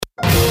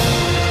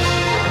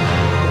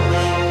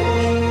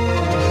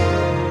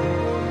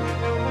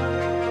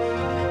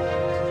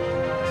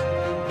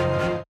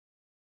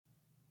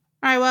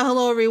well,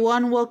 hello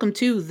everyone. Welcome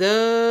to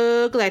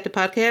the Galactic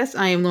Podcast.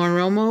 I am Lauren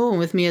Romo, and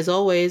with me as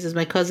always is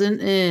my cousin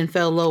and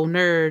fellow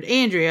nerd,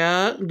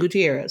 Andrea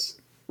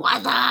Gutierrez.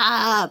 What's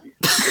up?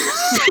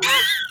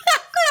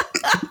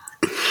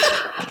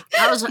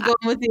 I was going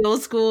with the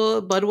old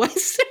school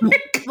Budweiser.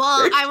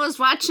 Well, I was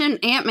watching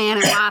Ant-Man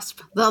and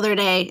Wasp the other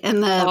day,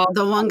 and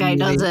the one guy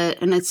does it,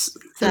 and it's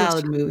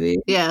solid movie.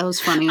 Yeah, it was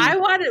funny. I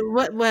wanted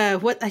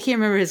what I can't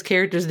remember his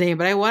character's name,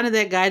 but I wanted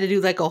that guy to do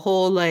like a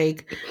whole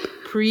like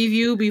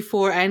preview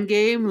before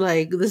Endgame,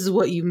 like this is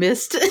what you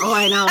missed. Oh,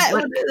 I know.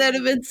 That'd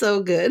have been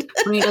so good.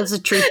 When he does the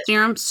truth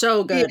serum,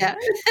 so good. Yeah.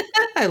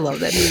 I love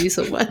that movie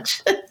so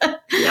much.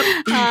 Yep.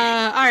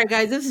 All right,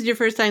 guys, this is your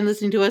first time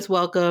listening to us.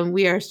 Welcome.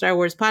 We are a Star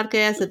Wars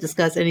podcast that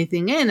discuss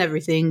anything and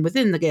everything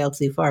within the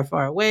galaxy far,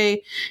 far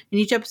away. In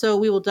each episode,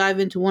 we will dive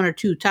into one or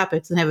two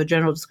topics and have a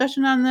general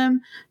discussion on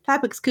them.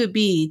 Topics could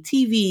be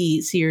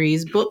TV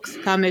series, books,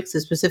 comics,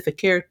 a specific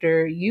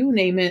character, you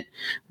name it.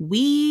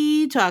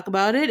 We talk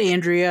about it.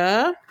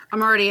 Andrea?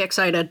 I'm already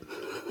excited.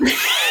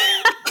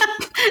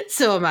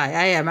 So am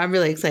I. I'm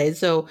really excited.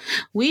 So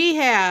we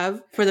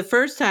have, for the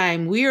first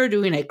time, we are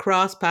doing a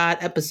cross-pod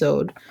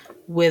episode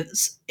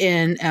with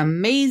an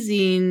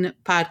amazing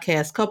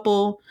podcast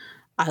couple.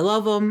 I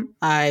love them.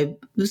 I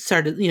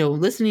started,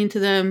 listening to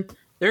them.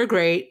 They're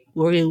great.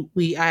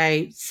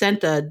 I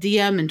sent a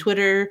DM in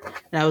Twitter,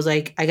 and I was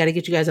like, I got to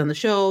get you guys on the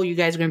show. You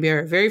guys are going to be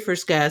our very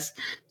first guests.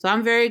 So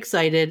I'm very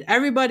excited.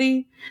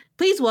 Everybody,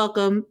 please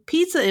welcome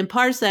Pizza and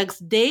Parsecs,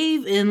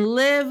 Dave and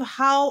Liv.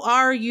 How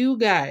are you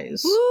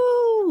guys?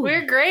 Woo!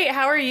 We're great.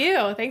 How are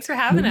you? Thanks for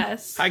having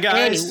us. Hi,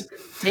 guys.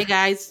 Hey,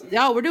 guys.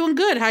 Oh, we're doing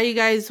good. How are you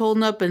guys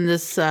holding up in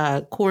this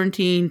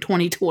quarantine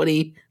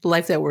 2020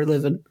 life that we're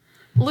living?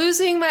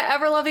 Losing my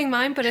ever-loving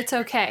mind, but it's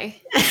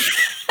okay.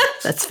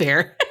 That's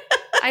fair.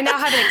 I now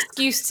have an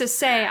excuse to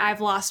say I've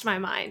lost my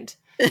mind.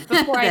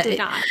 Before I did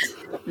not.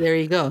 There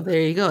you go.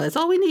 That's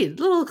all we need.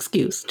 A little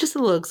excuse. Just a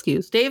little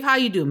excuse. Dave, how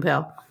you doing,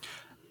 pal?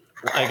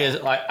 I guess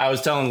I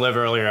was telling Liv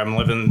earlier, I'm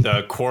living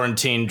the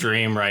quarantine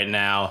dream right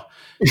now.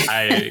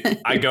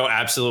 I go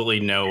absolutely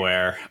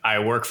nowhere. I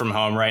work from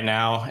home right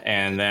now,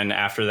 and then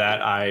after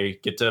that, I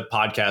get to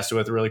podcast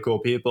with really cool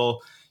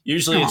people.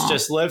 Usually It's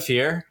just Liv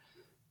here,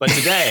 but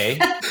today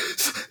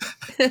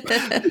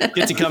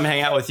get to come hang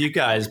out with you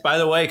guys. By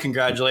the way,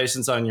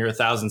 congratulations on your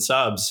 1,000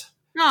 subs.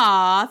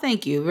 Aw,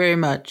 thank you very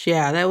much.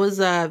 Yeah, that was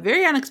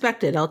very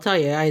unexpected. I'll tell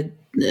you,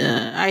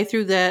 I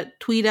threw that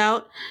tweet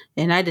out,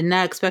 and I did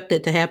not expect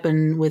it to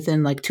happen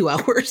within like 2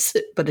 hours,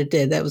 but it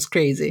did. That was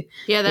crazy.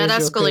 Yeah, that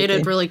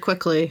escalated really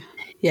quickly.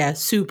 Yeah,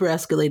 super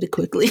escalated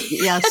quickly.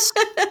 Yes.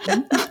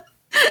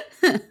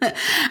 All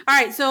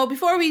right, so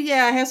before we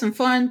have some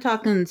fun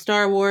talking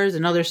Star Wars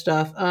and other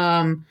stuff,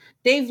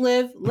 Dave,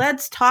 Liv,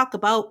 let's talk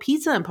about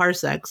Pizza and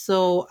Parsecs.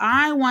 So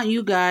I want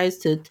you guys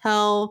to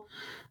tell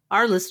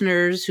our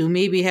listeners who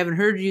maybe haven't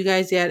heard you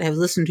guys yet, have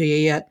listened to you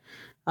yet,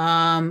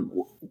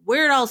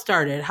 where it all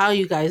started, how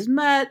you guys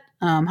met,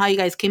 how you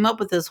guys came up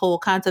with this whole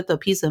concept of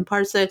Pizza and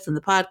Parsecs and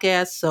the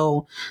podcast.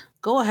 So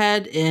go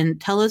ahead and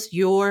tell us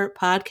your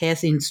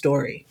podcasting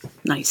story.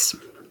 Nice.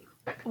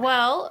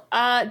 Well,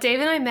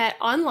 Dave and I met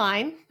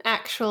online,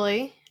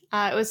 actually.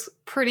 It was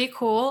pretty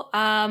cool.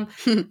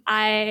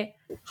 I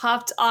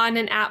hopped on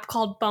an app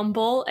called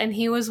Bumble, and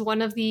he was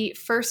one of the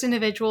first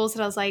individuals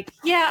that I was like,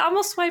 yeah, I'm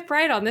gonna swipe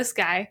right on this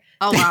guy.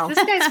 Oh, wow. This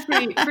guy's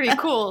pretty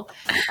cool.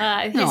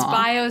 His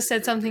bio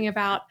said something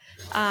about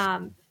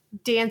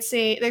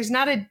dancing. There's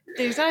not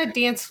a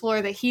dance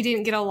floor that he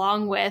didn't get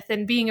along with,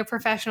 and being a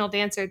professional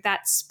dancer,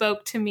 that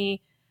spoke to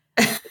me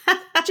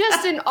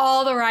just in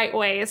all the right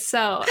ways.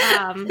 So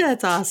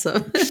that's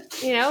awesome.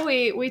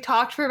 We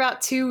talked for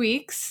about 2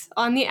 weeks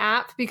on the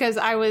app because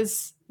I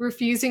was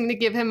refusing to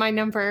give him my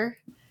number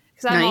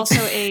because I'm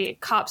also a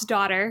cop's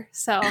daughter.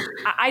 So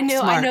I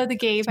know the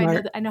game.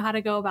 I know how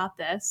to go about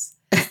this.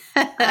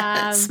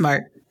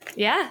 Smart.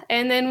 Yeah.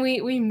 And then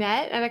we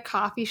met at a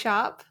coffee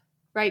shop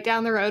right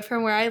down the road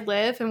from where I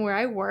live and where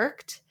I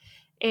worked.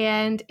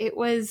 And it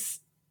was,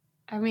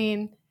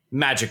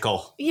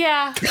 magical.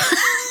 Yeah.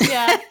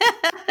 Yeah.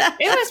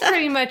 It was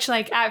pretty much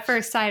like at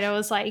first sight, I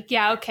was like,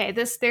 yeah, okay,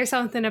 there's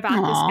something about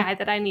this guy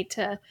that I need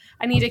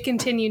to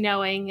continue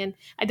knowing. And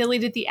I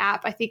deleted the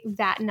app, I think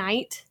that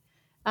night.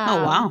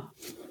 Oh, wow.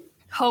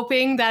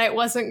 Hoping that it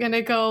wasn't going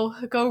to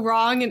go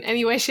wrong in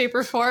any way, shape,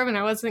 or form. And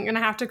I wasn't going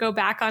to have to go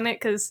back on it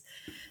because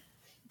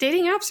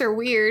dating apps are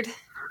weird.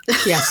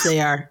 Yes,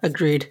 they are.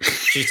 Agreed.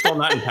 She's still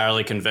not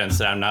entirely convinced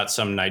that I'm not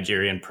some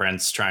Nigerian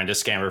prince trying to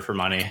scam her for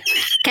money.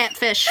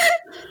 Catfish.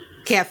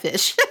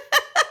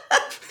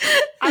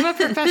 I'm a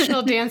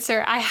professional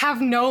dancer. I have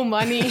no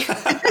money.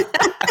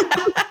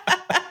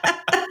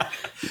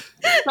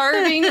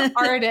 Starving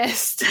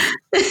artist.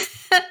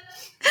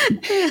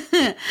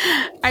 All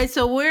right,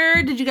 so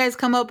where did you guys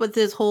come up with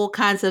this whole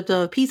concept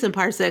of Pizza and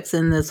Parsecs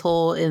and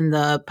in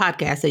the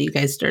podcast that you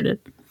guys started?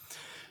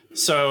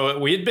 So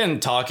we'd been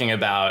talking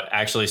about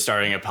actually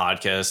starting a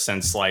podcast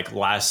since like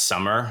last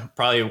summer,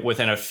 probably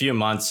within a few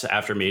months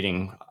after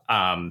meeting.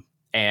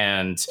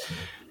 And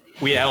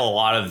we had a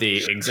lot of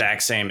the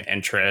exact same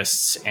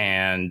interests,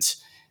 and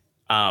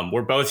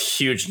we're both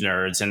huge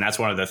nerds, and that's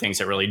one of the things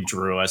that really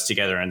drew us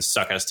together and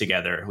stuck us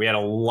together. We had a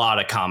lot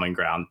of common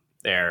ground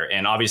there.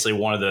 And obviously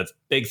one of the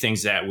big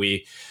things that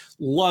we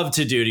love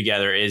to do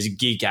together is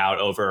geek out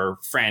over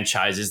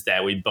franchises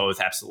that we both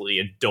absolutely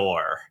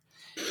adore.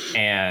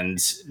 And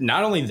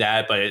not only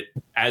that, but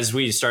as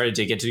we started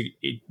to get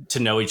to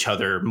know each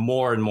other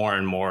more and more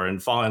and more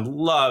and fall in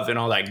love and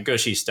all that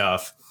gushy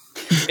stuff.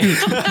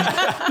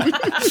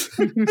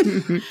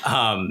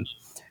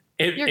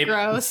 You're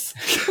gross.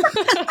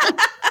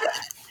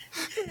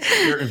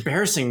 You're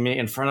embarrassing me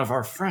in front of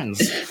our friends.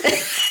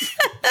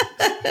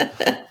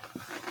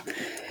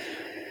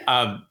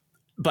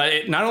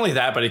 But not only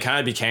that, but it kind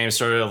of became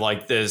sort of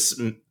like this.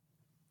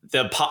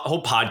 The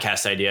whole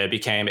podcast idea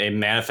became a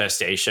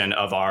manifestation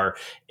of our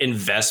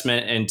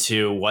investment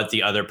into what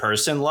the other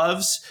person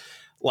loves.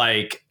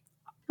 Like,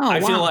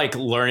 I feel like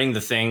learning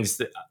the things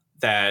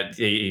that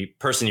the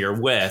person you're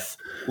with,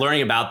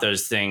 learning about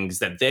those things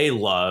that they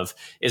love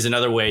is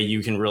another way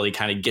you can really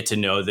kind of get to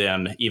know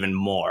them even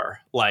more.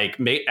 Like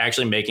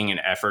actually making an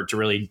effort to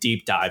really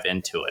deep dive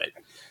into it.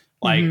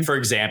 Like, for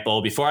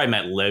example, before I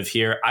met Liv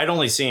here, I'd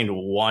only seen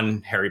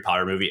one Harry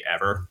Potter movie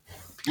ever.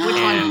 Which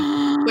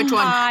one? Which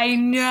one? I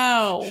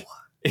know.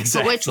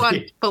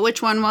 Exactly. But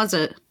which one was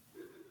it?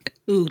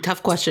 Ooh,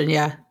 tough question.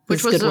 Yeah.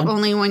 Which was the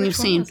only one you've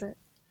seen?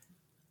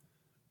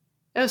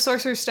 Oh,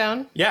 Sorcerer's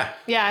Stone? Yeah.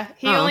 Yeah.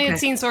 He only had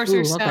seen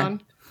Sorcerer's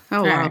Stone.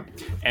 Oh, wow.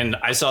 And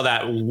I saw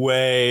that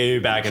way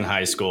back in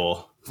high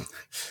school.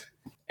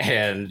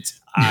 And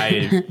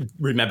I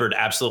remembered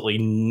absolutely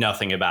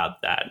nothing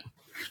about that.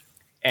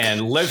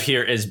 And Liv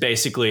here is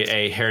basically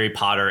a Harry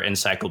Potter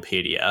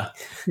encyclopedia.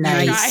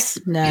 Nice.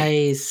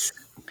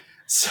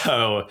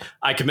 So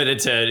I committed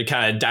to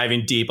kind of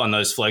diving deep on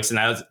those flicks,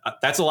 and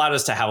that's allowed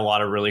us to have a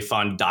lot of really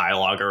fun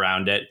dialogue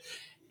around it.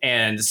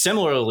 And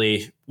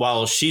similarly,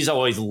 while she's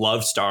always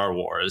loved Star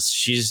Wars,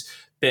 she's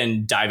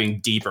been diving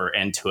deeper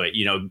into it,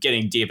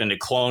 getting deep into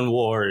Clone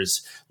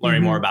Wars,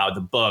 learning more about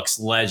the books,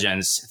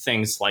 legends,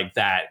 things like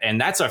that. And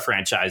that's a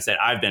franchise that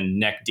I've been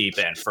neck deep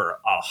in for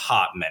a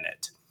hot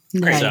minute.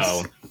 Nice.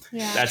 So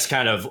that's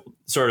kind of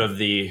sort of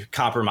the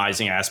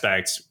compromising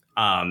aspects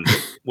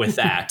with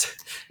that.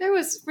 There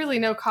was really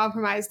no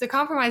compromise. The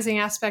compromising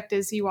aspect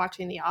is you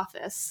watching The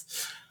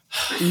Office.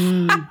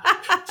 No,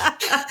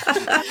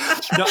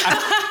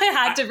 I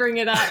had to bring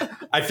it up.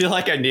 I feel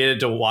like I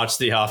needed to watch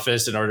The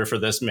Office in order for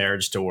this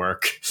marriage to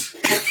work.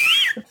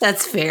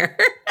 That's fair.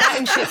 That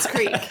and Schitt's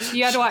Creek.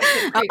 You had to watch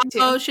Schitt's Creek too.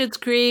 Oh, Schitt's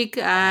Creek.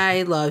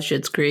 I love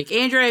Schitt's Creek.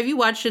 Andrea, have you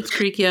watched Schitt's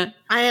Creek yet?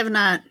 I have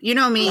not. You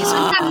know me.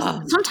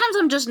 Sometimes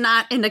I'm just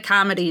not into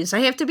comedies.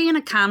 I have to be in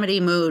a comedy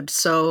mood.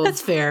 So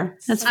That's fair.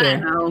 I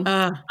don't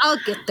know. I'll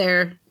get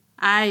there.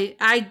 I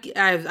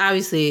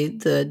obviously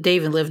the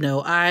Dave and Liv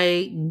know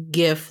I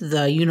gif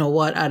the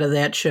what out of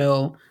that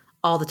show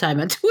all the time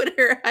on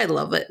Twitter. I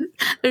love it.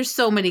 There's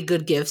so many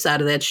good gifs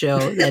out of that show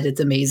that it's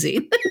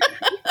amazing.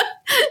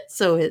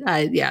 So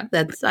I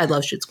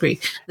love Schitt's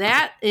Creek.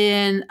 That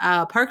in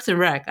Parks and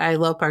Rec. I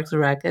love Parks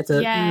and Rec. It's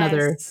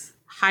another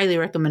highly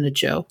recommended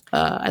show.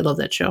 I love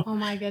that show. Oh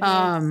my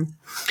goodness.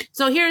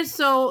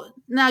 So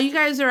now you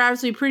guys are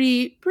obviously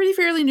pretty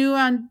fairly new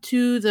on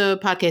to the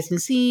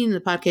podcasting scene,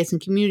 the podcasting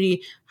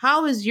community.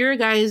 How has your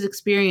guys'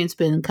 experience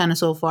been kind of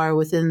so far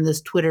within this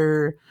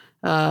Twitter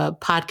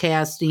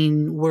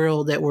podcasting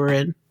world that we're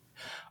in?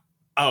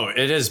 Oh,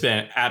 it has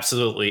been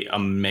absolutely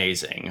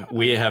amazing.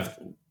 We have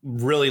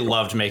really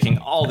loved making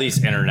all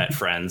these internet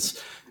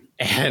friends.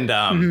 And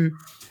I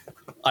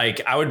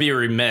would be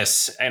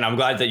remiss, and I'm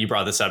glad that you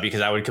brought this up because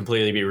I would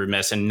completely be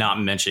remiss in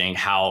not mentioning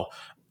how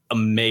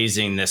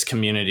amazing this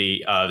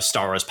community of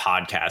Star Wars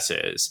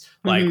podcasts is.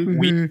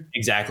 We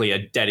exactly a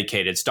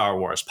dedicated Star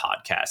Wars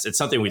podcast. It's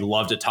something we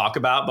love to talk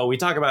about, but we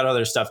talk about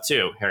other stuff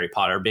too, Harry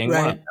Potter being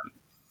one of them.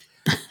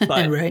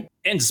 But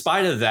in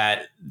spite of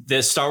that,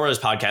 this Star Wars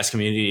podcast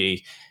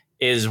community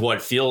is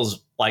what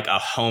feels like a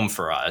home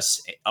for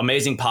us.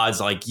 Amazing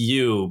pods like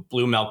you,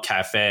 Blue Milk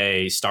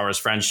Cafe, Star Wars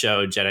Friends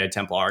Show, Jedi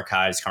Temple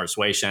Archives,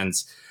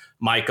 Conversations,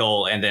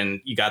 Michael, and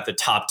then you got the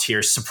top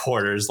tier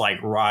supporters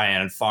like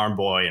Ryan, Farm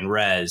Boy, and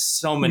Rez,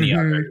 so many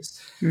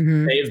others.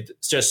 They've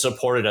just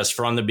supported us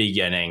from the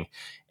beginning,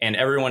 and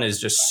everyone is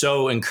just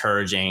so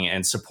encouraging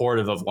and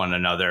supportive of one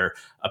another.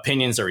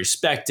 Opinions are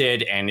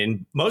respected and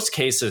in most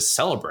cases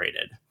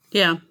celebrated.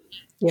 Yeah,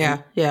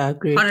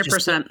 agreed.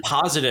 100%.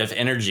 Positive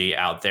energy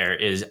out there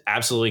is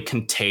absolutely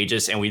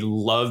contagious, and we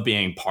love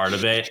being part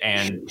of it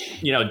and,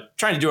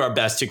 trying to do our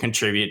best to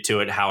contribute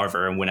to it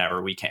however and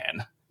whenever we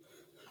can.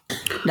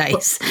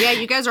 Nice. Yeah,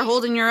 you guys are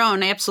holding your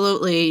own.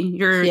 Absolutely.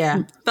 You're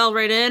fell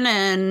right in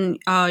and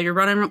you're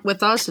running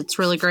with us. It's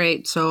really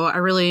great. So I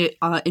really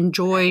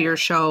enjoy your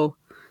show.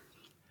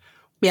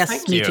 Yes,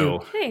 Thank me you. too.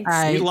 Thanks.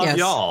 We love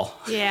y'all.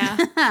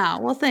 Yeah.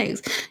 Well,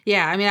 thanks.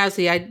 Yeah, I mean,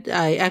 obviously,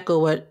 I echo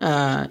what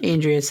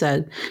Andrea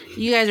said.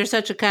 You guys are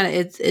such a kind of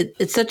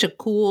it's such a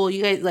cool.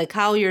 You guys like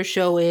how your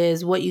show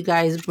is, what you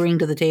guys bring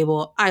to the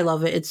table. I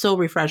love it. It's so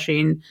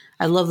refreshing.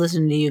 I love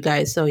listening to you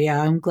guys. So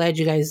yeah, I'm glad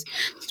you guys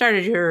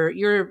started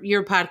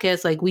your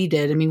podcast like we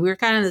did. I mean, we were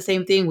kind of the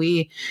same thing.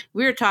 We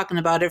were talking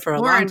about it for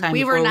a long time.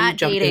 We were before not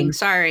jumped dating. in.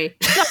 Sorry.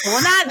 No,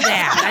 well, not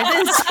that. I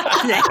didn't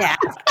say that.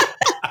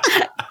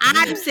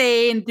 I'm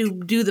saying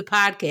do the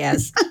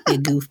podcast, you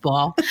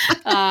goofball.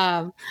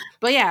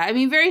 But yeah, I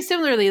mean, very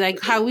similarly,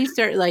 like how we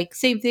start, like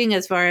same thing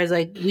as far as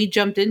like we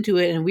jumped into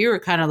it and we were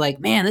kind of like,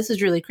 man, this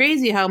is really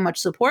crazy how much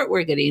support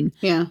we're getting.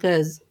 Yeah.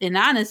 Because in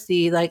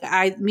honesty, like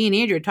me and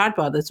Andrew talked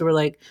about this. So we're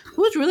like,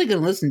 who's really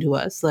going to listen to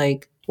us?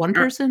 Like one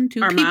person,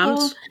 two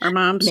people, our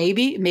moms,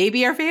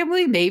 maybe our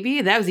family,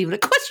 maybe that was even a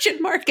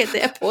question mark at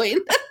that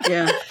point.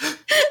 Yeah.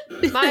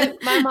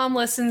 My mom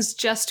listens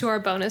just to our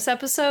bonus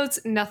episodes,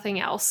 nothing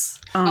else.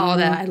 Oh,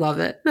 that I love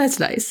it. That's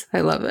nice.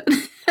 I love it.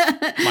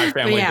 My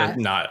family did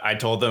not. I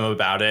told them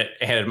about it,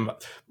 and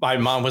my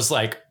mom was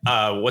like,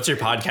 "What's your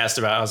podcast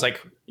about?" I was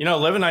like,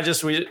 Liv and I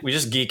we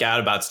just geek out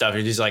about stuff.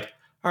 And she's like,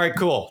 "All right,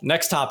 cool.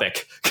 Next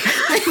topic."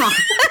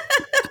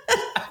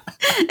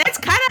 That's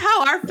kind of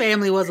how our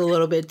family was a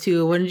little bit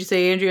too. When you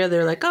say Andrea,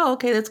 they're like, "Oh,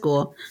 okay, that's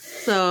cool."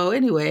 So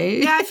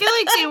anyway, yeah, I feel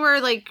like they were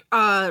like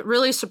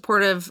really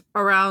supportive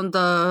around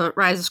the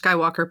Rise of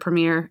Skywalker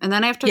premiere, and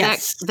then after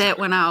that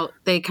went out,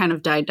 they kind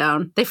of died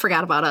down. They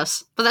forgot about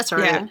us, but that's all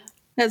right. Yeah,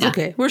 that's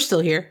okay. We're still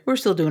here. We're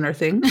still doing our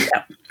thing.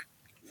 Yeah.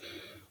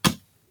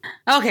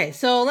 Okay,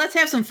 so let's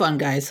have some fun,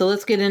 guys. So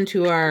let's get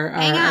into our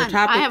topic.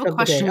 I have a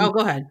question. Oh, go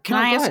ahead. Can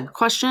I ask a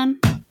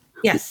question?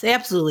 Yes,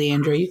 absolutely,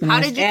 Andrea. You can How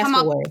ask, did you ask come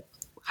up? away.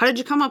 How did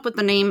you come up with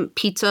the name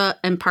Pizza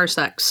and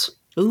Parsecs?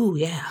 Ooh,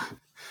 yeah.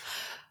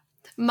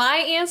 My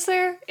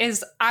answer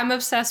is I'm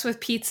obsessed with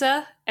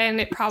pizza, and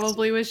it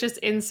probably was just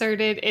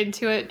inserted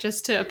into it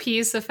just to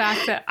appease the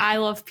fact that I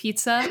love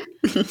pizza.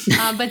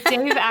 But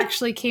Dave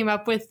actually came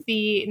up with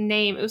the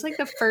name. It was like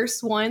the first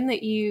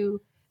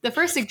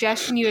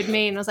suggestion you had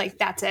made, and I was like,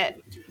 that's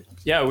it.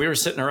 Yeah, we were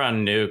sitting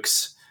around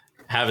Nuke's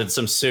having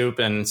some soup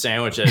and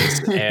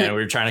sandwiches, and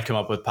we were trying to come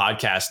up with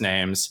podcast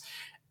names.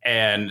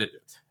 And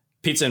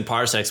Pizza and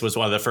Parsecs was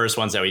one of the first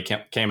ones that we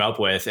came up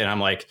with. And I'm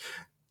like,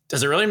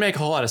 does it really make a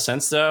whole lot of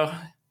sense, though?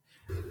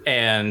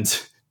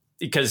 And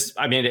because,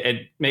 I mean,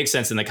 it makes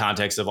sense in the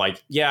context of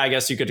like, yeah, I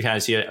guess you could kind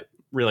of see it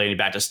relating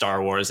back to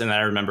Star Wars. And then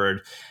I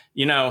remembered,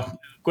 Gwyneth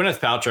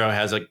Paltrow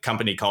has a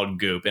company called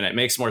Goop, and it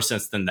makes more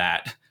sense than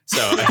that. So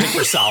I think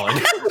we're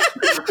solid.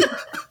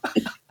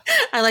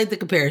 I like the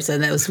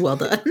comparison. That was well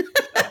done.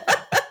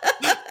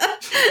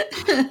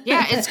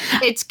 Yeah,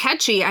 it's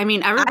catchy. I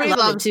mean, everybody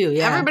loves it too.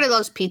 Yeah. Everybody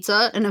loves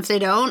pizza, and if they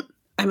don't,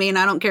 I mean,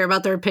 I don't care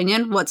about their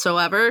opinion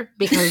whatsoever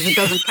because it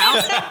doesn't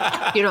count.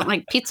 If you don't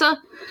like pizza.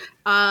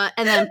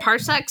 And then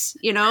parsecs,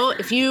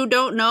 if you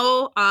don't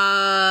know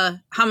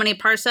how many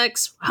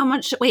parsecs,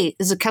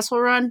 is a Kessel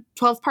Run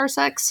 12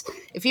 parsecs?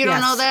 If you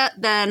don't know that,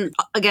 then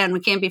again, we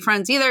can't be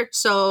friends either.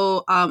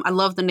 So I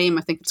love the name.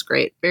 I think it's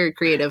great. Very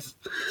creative.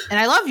 And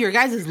I love your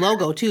guys'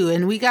 logo too.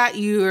 And we got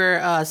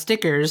your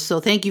stickers. So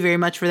thank you very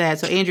much for that.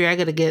 So Andrea, I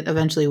got to get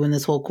eventually when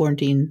this whole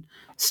quarantine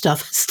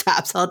stuff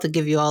stops, I'll have to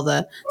give you all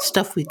the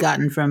stuff we've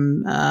gotten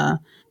from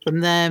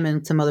them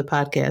and some other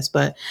podcasts.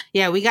 But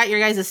yeah, we got your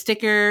guys'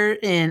 sticker,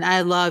 and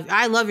I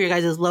love your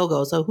guys'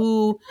 logo.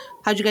 So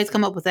how'd you guys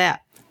come up with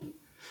that?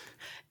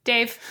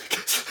 Dave.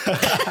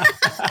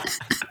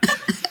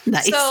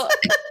 Nice. So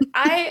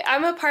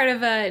I'm a part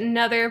of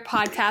another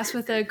podcast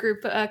with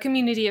a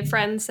community of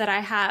friends that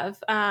I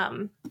have.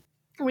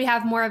 We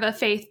have more of a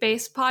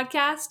faith-based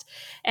podcast,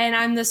 and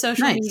I'm the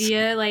social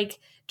media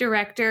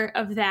director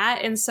of that.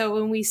 And so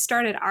when we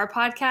started our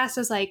podcast,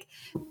 I was like,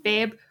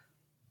 babe,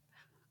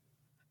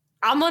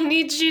 I'm going to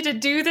need you to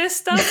do this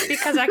stuff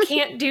because I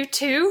can't do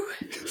two.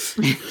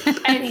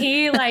 And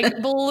he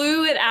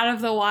blew it out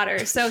of the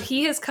water. So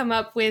he has come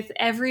up with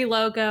every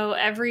logo,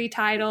 every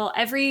title,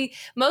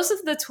 most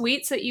of the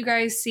tweets that you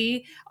guys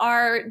see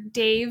are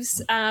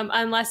Dave's,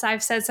 unless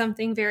I've said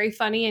something very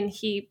funny and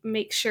he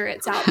makes sure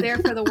it's out there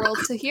for the world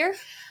to hear.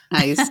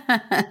 Nice.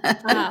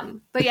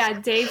 But yeah,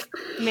 Dave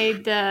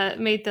made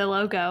the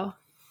logo.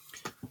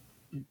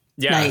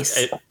 Yeah.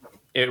 Nice.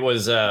 It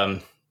was, I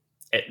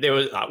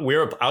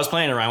was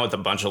playing around with a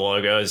bunch of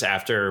logos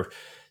after.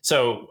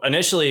 So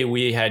initially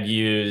we had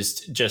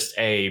used just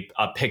a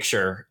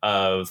picture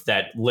of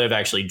that Liv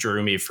actually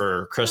drew me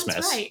for Christmas.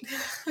 That's right.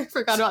 I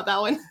forgot about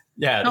that one.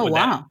 Yeah. Oh,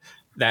 wow.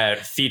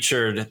 That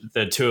featured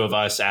the two of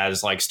us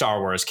as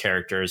Star Wars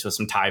characters with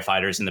some TIE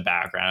fighters in the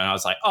background. And I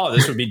was like, oh,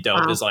 this would be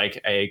dope as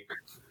a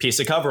piece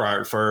of cover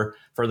art for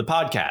the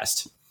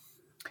podcast.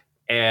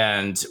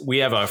 And we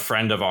have a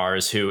friend of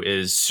ours who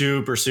is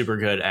super, super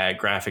good at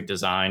graphic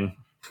design.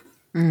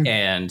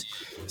 And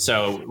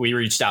so we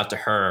reached out to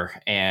her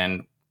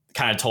and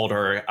kind of told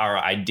her our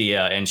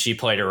idea, and she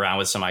played around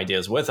with some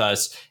ideas with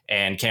us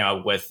and came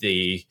up with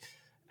the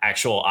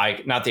actual,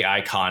 not the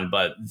icon,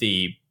 but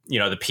the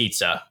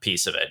pizza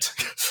piece of it.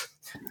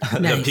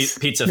 Nice. The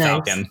Pizza Nice.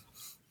 Falcon.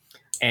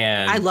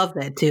 And I love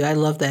that too. I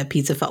love that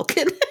Pizza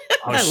Falcon.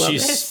 I love it.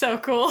 It's so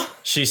cool.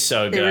 She's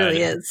so good. It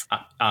really is.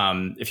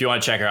 If you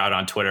want to check her out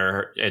on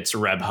Twitter, it's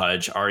Reb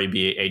Hudge,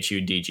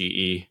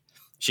 REBHUDGE.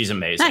 She's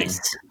amazing. Nice.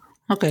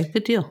 Okay,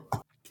 good deal.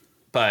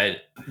 But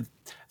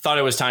thought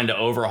it was time to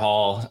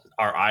overhaul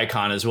our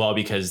icon as well,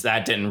 because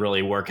that didn't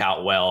really work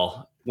out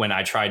well when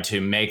I tried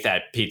to make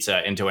that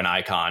pizza into an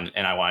icon,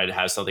 and I wanted to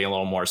have something a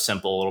little more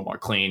simple, a little more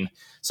clean,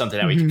 something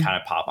that we could kind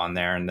of pop on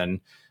there. And then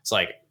it's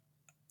like,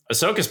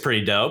 Ahsoka's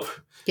pretty dope.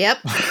 Yep.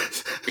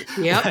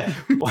 Yep.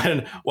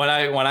 when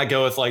I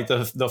go with like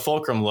the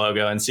Fulcrum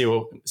logo and see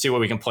what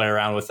we can play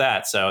around with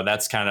that. So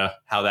that's kind of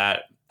how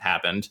that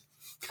happened.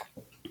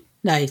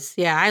 Nice.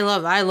 Yeah, I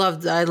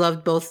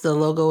loved both the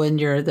logo and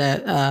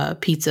that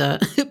pizza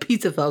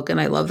Falcon.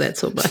 I love that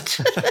so much.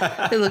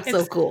 It looks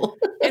so cool.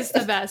 It's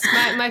the best.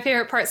 My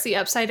favorite part's the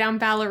upside down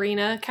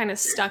ballerina kind of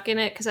stuck in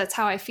it, because that's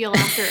how I feel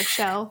after a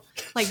show.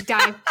 Like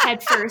dive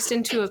headfirst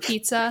into a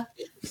pizza.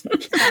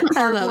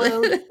 I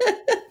love it.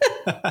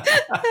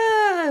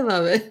 I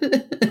love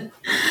it.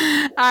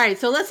 All right,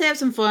 so let's have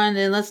some fun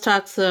and let's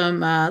talk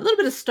some a little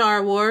bit of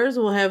Star Wars.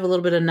 We'll have a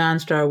little bit of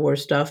non-Star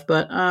Wars stuff,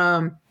 but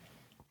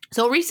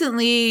so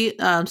recently,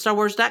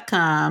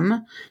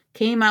 StarWars.com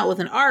came out with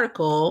an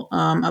article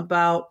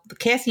about the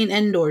Cassian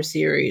Andor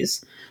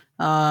series.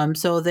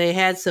 So they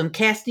had some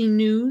casting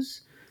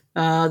news.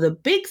 The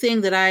big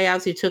thing that I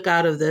obviously took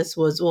out of this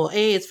was, well,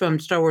 it's from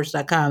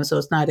StarWars.com, so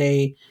it's not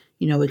a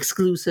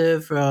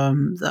exclusive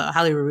from the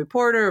Hollywood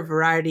Reporter or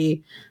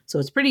Variety. So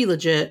it's pretty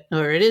legit,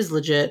 or it is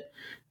legit.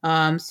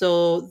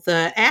 So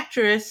the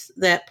actress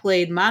that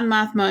played Mon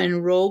Mothma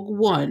in Rogue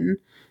One,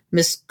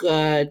 Miss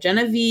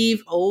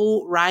Genevieve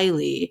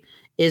O'Reilly,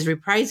 is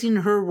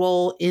reprising her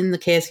role in the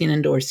Cassian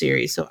Andor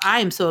series. So I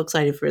am so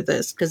excited for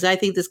this, because I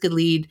think this could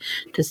lead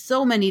to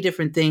so many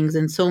different things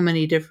and so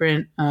many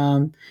different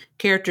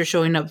characters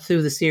showing up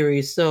through the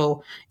series.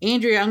 So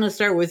Andrea, I'm going to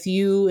start with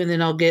you, and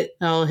then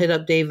I'll hit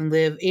up Dave and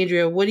Liv.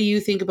 Andrea, what do you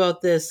think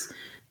about this?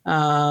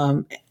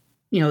 The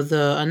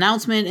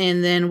announcement,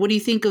 and then what are you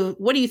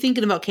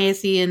thinking about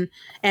Cassian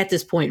at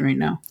this point right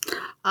now?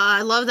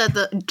 I love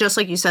that just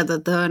like you said,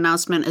 that the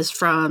announcement is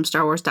from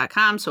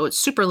StarWars.com, so it's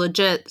super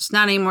legit. It's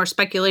not any more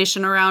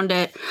speculation around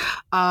it.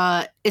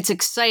 It's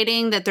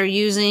exciting that they're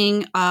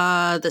using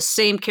the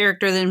same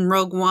character than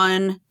Rogue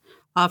One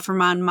for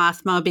Mon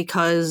Mothma,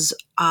 because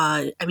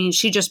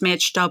she just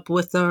matched up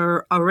with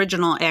the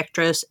original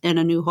actress in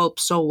A New Hope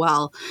so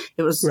well.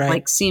 It was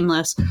like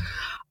seamless.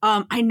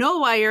 I know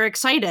why you're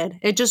excited.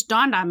 It just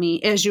dawned on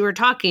me as you were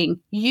talking.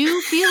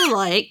 You feel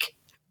like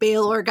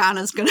Bail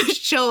Organa's going to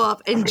show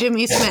up and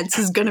Jimmy Smits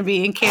is going to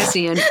be in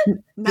Cassian.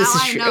 Now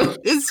I know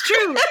it's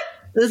true.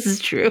 This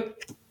is true.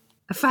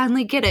 I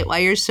finally get it why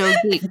you're so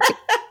geeked.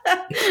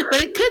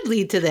 But it could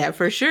lead to that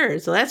for sure.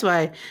 So that's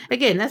why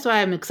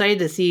I'm excited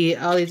to see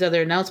all these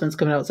other announcements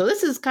coming out. So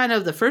this is kind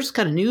of the first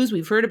kind of news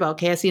we've heard about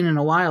Cassian in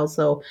a while.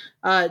 So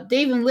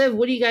Dave and Liv,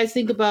 what do you guys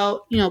think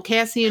about,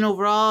 Cassian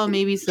overall?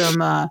 Maybe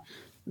some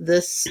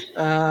this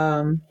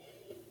actress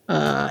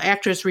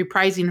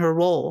reprising her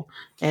role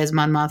as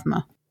Mon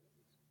Mothma.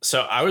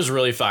 So I was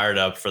really fired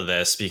up for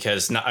this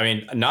because, not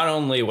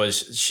only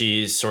was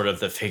she sort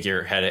of the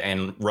figurehead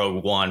in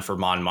Rogue One for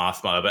Mon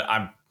Mothma, but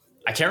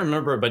I can't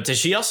remember, but did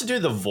she also do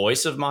the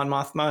voice of Mon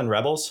Mothma in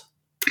Rebels?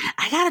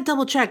 I gotta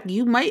double check.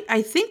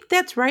 I think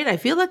that's right. I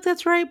feel like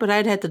that's right, but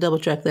I'd have to double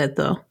check that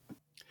though.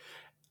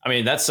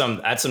 That's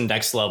some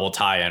next level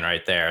tie-in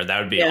right there.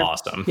 That would be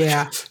awesome.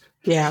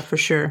 Yeah, for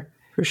sure.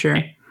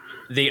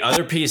 The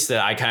other piece that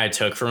I kind of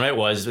took from it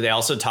was they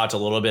also talked a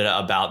little bit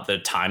about the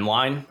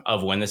timeline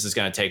of when this is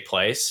going to take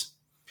place,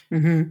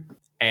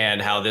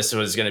 and how this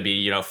was going to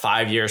be,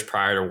 5 years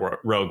prior to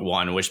Rogue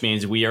One, which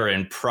means we are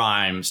in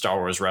prime Star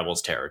Wars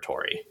Rebels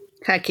territory.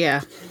 Heck yeah.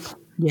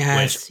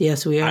 Yes,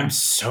 we are. I'm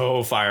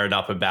so fired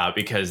up about,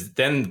 because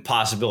then the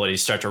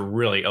possibilities start to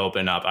really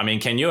open up.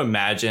 Can you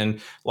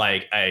imagine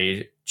like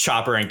a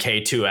Chopper and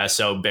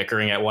K2SO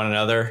bickering at one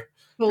another?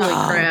 Holy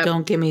crap.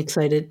 Don't get me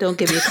excited. Don't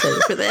get me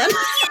excited for that.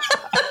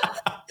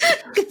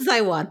 Because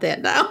I want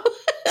that now.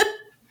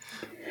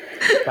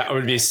 That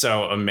would be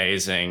so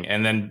amazing.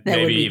 And then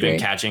maybe even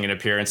catching an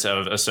appearance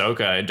of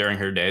Ahsoka during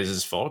her days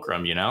as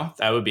Fulcrum,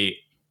 that would be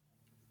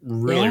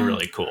really,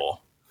 really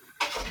cool.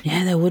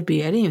 Yeah, that would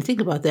be. I didn't even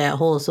think about that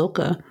whole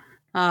Ahsoka.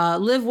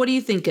 Liv, what are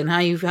you thinking? How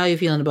you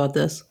feeling about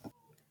this?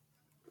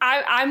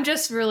 I'm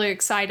just really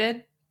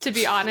excited, to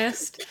be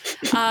honest.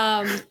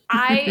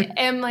 I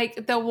am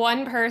like the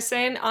one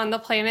person on the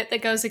planet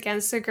that goes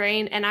against the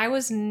grain, and I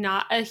was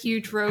not a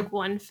huge Rogue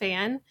One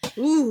fan.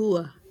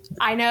 Ooh.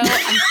 I know.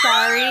 I'm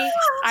sorry.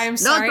 I'm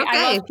sorry. No, it's okay.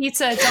 I love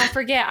pizza. Don't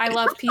forget, I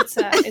love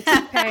pizza. It's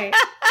okay.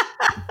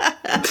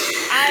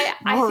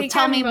 I think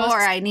tell me more.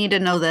 I need to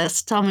know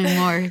this. Tell me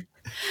more.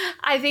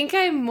 I think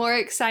I'm more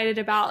excited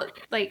about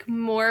like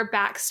more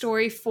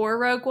backstory for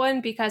Rogue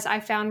One, because I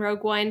found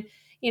Rogue One,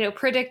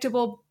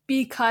 predictable,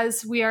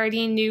 because we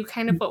already knew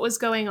kind of what was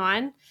going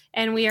on,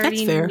 and we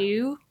already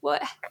knew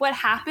what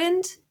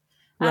happened.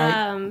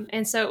 Right.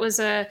 And so it was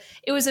a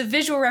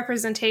visual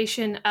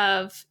representation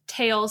of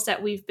tales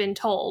that we've been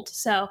told.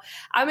 So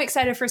I'm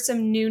excited for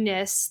some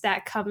newness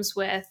that comes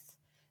with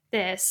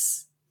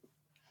this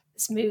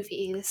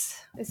movie.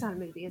 It's not a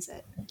movie, is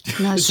it?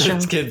 No, it's true.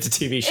 It's a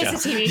TV show.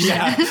 It's a TV show.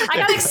 Yeah. I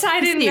got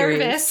excited and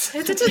nervous.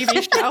 It's a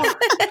TV show.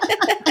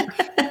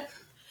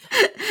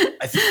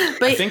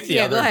 I think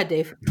the other. Go ahead,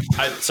 Dave.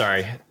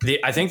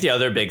 I think the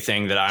other big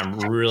thing that I'm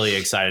really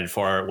excited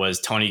for was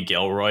Tony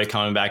Gilroy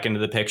coming back into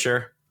the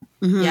picture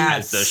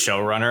as the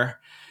showrunner.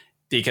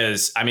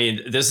 Because, I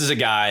mean, this is a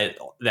guy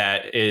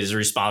that is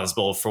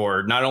responsible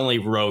for not only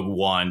Rogue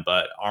One,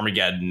 but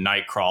Armageddon,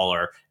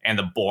 Nightcrawler, and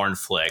the Bourne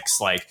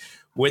flicks. Like,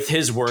 with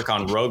his work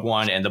on Rogue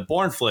One and the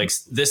Bourne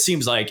flicks, this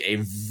seems like a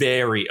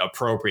very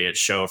appropriate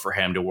show for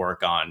him to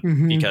work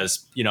on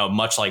because, you know,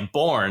 much like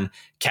Bourne,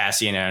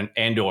 Cassian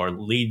Andor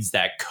leads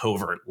that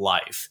covert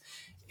life.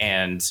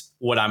 And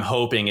what I'm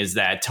hoping is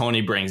that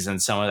Tony brings in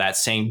some of that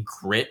same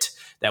grit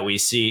that we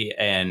see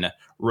in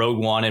Rogue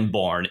One and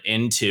Bourne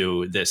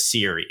into this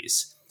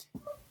series.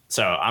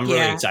 So I'm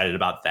really excited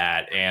about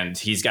that. And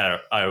he's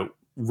got a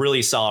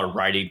really solid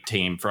writing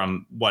team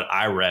from what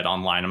I read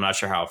online. I'm not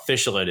sure how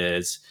official it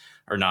is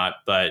or not,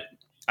 but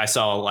I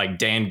saw like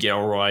Dan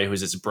Gilroy,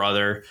 who's his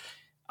brother,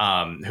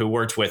 who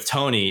worked with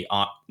Tony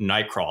on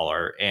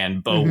Nightcrawler,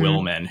 and Bo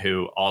Willman,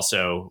 who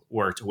also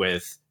worked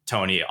with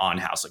Tony on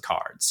House of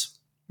Cards.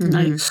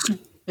 Nice.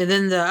 And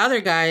then the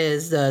other guy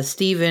is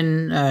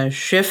Stephen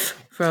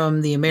Schiff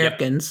from The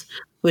Americans,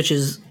 which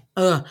is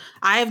I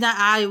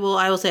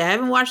will say I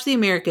haven't watched The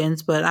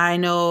Americans, but I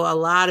know a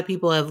lot of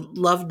people have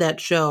loved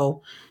that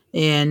show.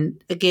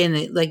 And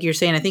again, like you're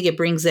saying, I think it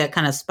brings that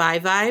kind of spy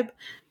vibe,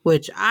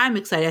 which I'm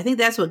excited. I think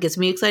that's what gets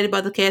me excited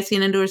about the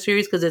Cassian Andor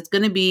series, because it's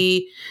going to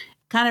be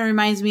kind of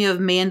reminds me of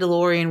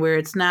Mandalorian, where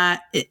it's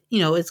not,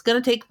 it's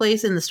going to take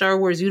place in the Star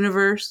Wars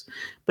universe,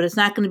 but it's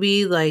not going to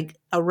be like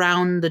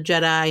around the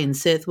Jedi and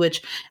Sith,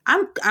 which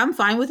I'm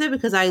fine with it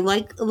because I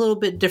like a little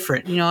bit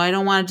different. I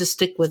don't want to just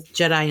stick with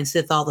Jedi and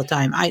Sith all the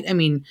time. I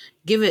mean,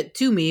 give it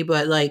to me,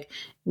 but like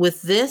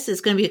with this,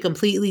 it's going to be a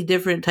completely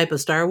different type of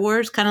Star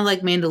Wars, kind of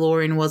like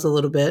Mandalorian was a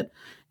little bit.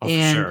 Oh,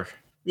 and for sure.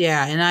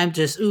 Yeah, and I'm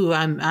just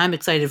I'm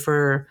excited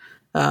for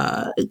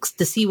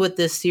to see what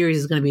this series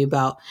is going to be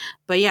about.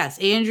 But yes,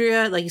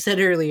 Andrea, like you said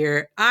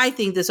earlier, I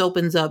think this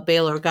opens up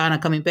Bail Organa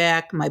coming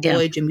back. My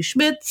boy Jimmy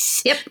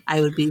Schmitz. Yep,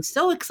 I would be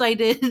so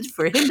excited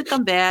for him to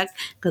come back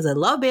because I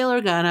love Bail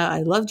Organa.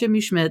 I love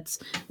Jimmy Schmitz.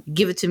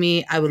 Give it to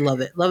me. I would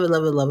love it. Love it.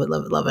 Love it. Love it.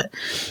 Love it. Love it.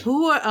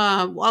 Who?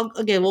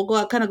 We'll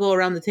go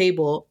around the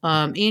table.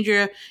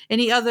 Andrea,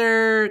 any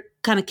other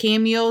kind of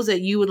cameos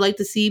that you would like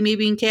to see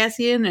maybe in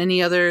Cassian?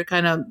 Any other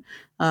kind of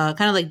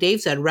like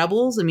Dave said,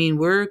 Rebels? I mean,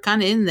 we're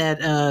kind of in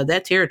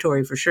that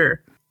territory for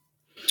sure.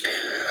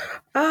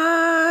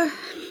 Not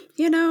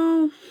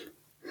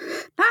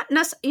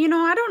necessarily.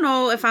 I don't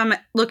know if I'm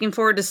looking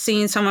forward to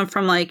seeing someone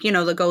from like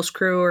the Ghost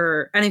Crew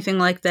or anything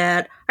like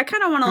that. I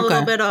kind of want a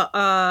little bit of.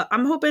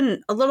 I'm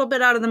hoping a little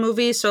bit out of the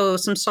movie, so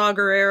some Saw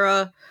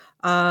Gerrera.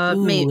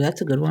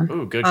 That's a good one.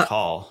 Ooh, good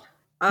call.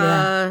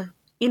 That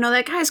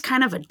guy's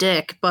kind of a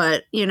dick,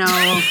 but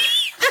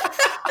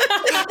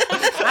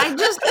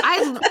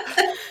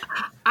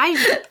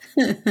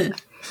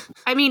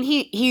I mean,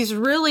 he's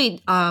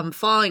really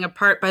falling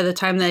apart by the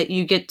time that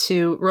you get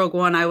to Rogue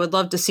One. I would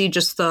love to see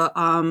just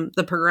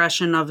the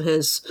progression of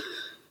his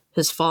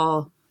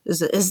fall. Is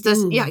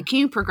this? Yeah, can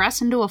you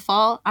progress into a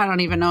fall? I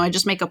don't even know. I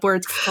just make up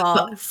words.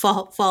 Fall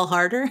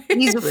harder.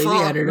 He's a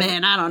fall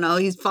man. I don't know.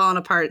 He's falling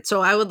apart.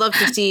 So I would love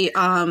to see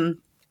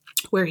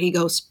where he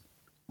goes.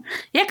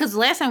 Yeah, because the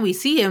last time we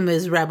see him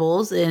is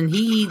Rebels, and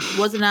he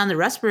wasn't on the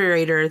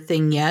respirator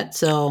thing yet.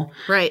 So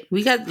right,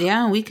 we could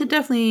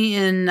definitely,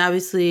 and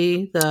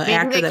obviously the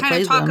actor that plays him. They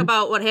kind of talk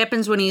about what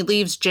happens when he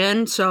leaves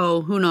Jyn.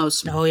 So who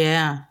knows? Oh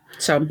yeah.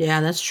 So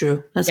yeah, that's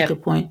true. That's a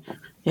good point.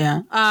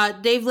 Yeah.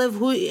 Dave,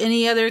 Liv,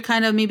 any other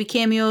kind of maybe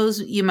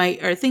cameos you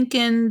are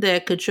thinking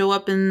that could show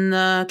up in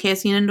the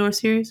Cassian Andor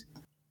series?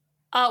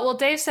 Well,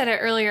 Dave said it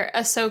earlier.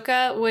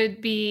 Ahsoka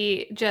would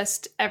be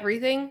just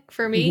everything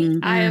for me.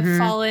 I have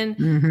fallen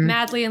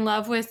madly in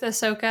love with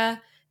Ahsoka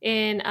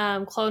in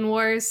Clone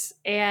Wars,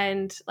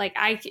 and like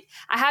I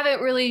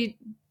haven't really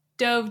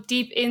dove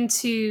deep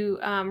into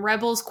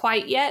Rebels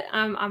quite yet.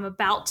 I'm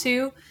about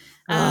to.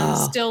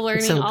 Still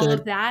learning all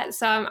of that,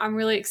 so I'm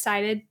really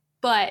excited.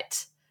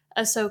 But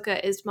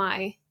Ahsoka is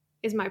my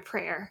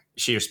prayer.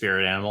 Is she your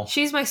spirit animal?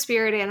 She's my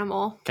spirit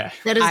animal. Okay.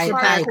 That is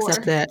I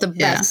accept that. The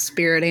best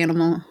spirit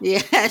animal.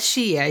 Yeah,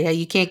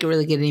 you can't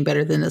really get any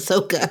better than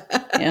Ahsoka.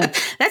 Yeah.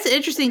 That's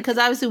interesting because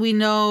obviously we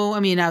know,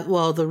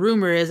 the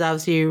rumor is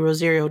obviously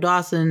Rosario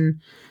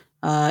Dawson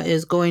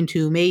is going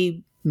to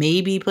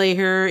maybe play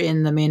her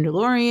in The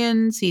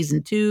Mandalorian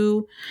season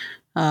 2.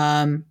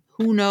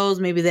 Who knows?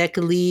 Maybe that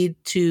could lead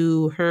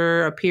to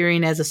her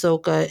appearing as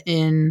Ahsoka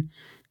in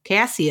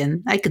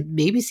Cassian. I could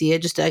maybe see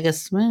it. I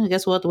guess we'll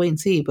have to wait and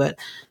see. But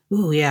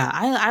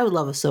I would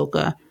love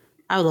Ahsoka.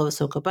 I love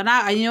Ahsoka. But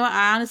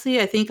honestly,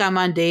 I think I'm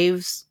on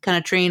Dave's kind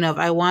of train of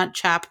I want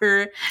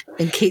Chopper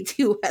and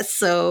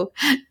K2SO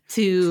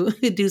to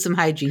do some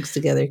hijinks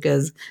together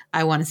because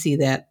I want to see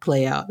that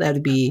play out. That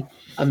would be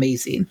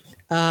amazing.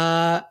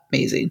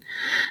 Amazing.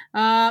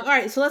 All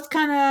right, so let's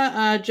kind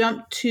of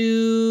jump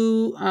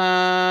to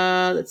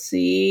let's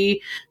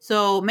see.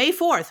 So May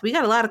 4th, we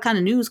got a lot of kind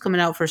of news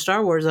coming out for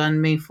Star Wars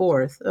on May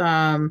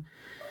 4th.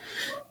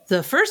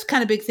 The first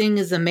kind of big thing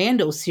is the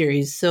Mando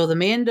series. So the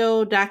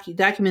Mando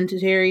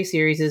documentary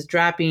series is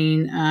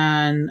dropping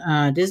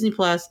on Disney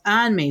Plus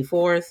on May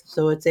 4th.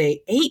 So it's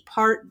a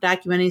 8-part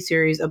documentary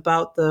series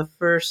about the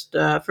first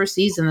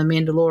season of The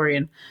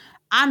Mandalorian.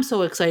 I'm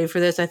so excited for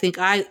this. I think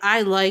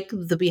I like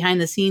the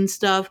behind the scenes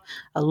stuff.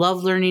 I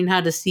love learning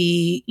how to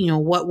see,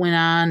 what went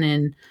on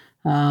and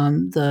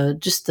the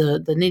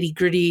nitty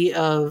gritty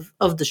of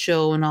the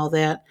show and all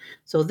that.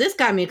 So this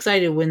got me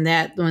excited when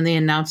they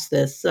announced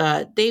this.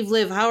 Dave,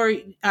 Liv,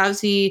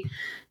 obviously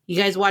you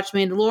guys watched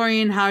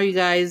Mandalorian. How are you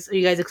guys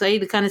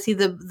excited to kind of see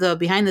the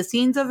behind the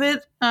scenes of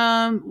it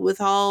with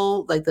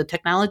all like the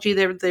technology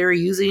that they're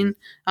using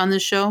on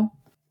this show?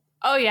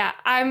 Oh yeah,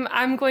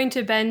 I'm going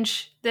to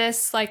binge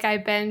this like I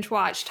binge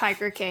watched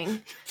Tiger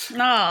King. Oh,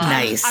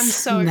 nice! I'm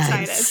so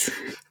excited.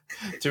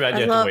 Too bad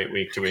you have to wait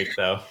week to week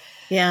though.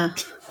 Yeah,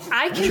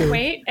 I can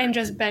wait and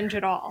just binge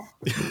it all.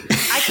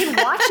 I can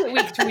watch it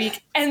week to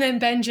week and then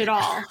binge it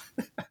all.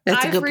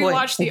 That's I've a good point.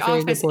 rewatched The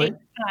Office 8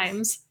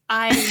 times.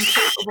 I'm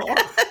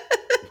capable.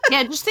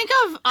 Yeah, just think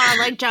of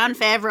like Jon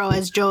Favreau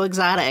as Joe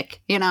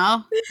Exotic.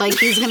 Like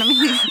he's gonna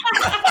be.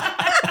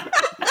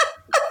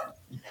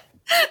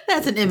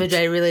 That's an image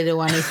I really don't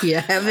want to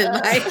have in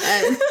my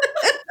head.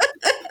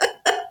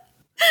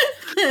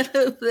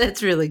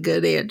 That's really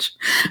good, Ange.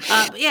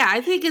 Yeah,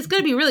 I think it's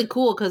going to be really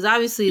cool because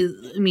obviously,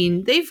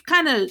 they've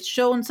kind of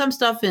shown some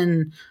stuff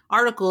in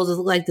articles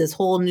like this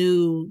whole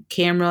new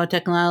camera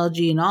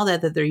technology and all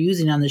that they're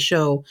using on the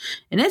show.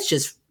 And it's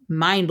just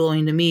mind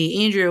blowing to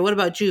me. Andrea, what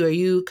about you? Are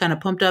you kind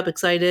of pumped up,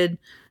 excited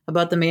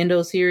about the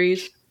Mando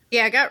series?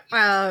 Yeah, I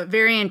got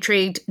very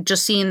intrigued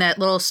just seeing that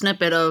little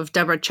snippet of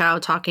Deborah Chow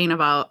talking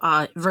about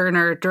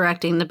Werner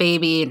directing the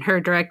baby and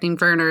her directing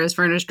Werner as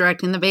Werner's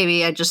directing the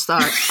baby. I just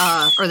thought,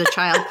 or the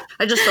child.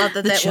 I just thought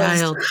that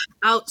was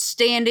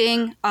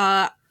outstanding.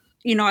 I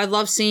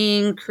love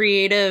seeing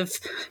creative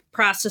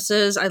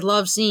processes. I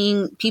love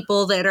seeing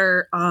people that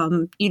are,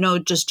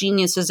 just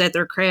geniuses at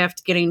their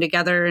craft getting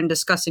together and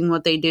discussing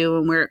what they do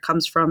and where it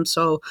comes from.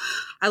 So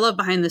I love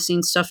behind the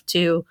scenes stuff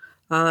too.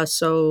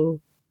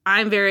 So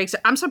I'm very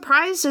excited. I'm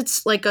surprised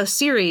it's like a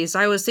series.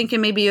 I was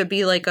thinking maybe it'd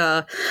be like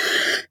a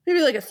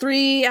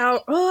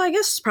 3-hour. Oh, I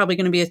guess it's probably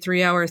going to be a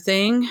 3-hour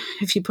thing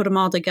if you put them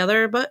all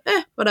together. But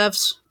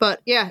whatevs.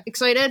 But yeah,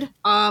 excited.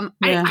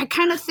 I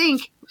kind of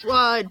think,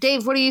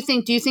 Dave, what do you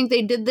think? Do you think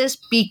they did this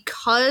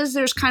because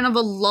there's kind of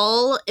a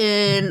lull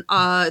in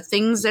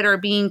things that are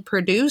being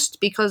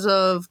produced because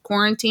of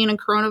quarantine and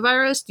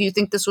coronavirus? Do you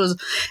think this was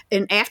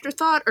an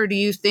afterthought, or do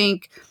you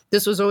think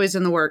this was always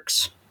in the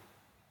works?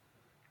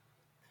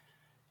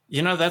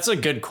 That's a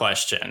good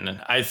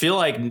question. I feel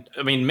like,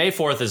 May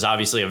 4th is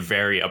obviously a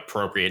very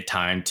appropriate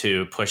time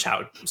to push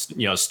out,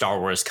 Star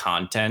Wars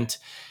content.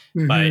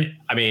 Mm-hmm. But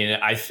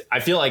I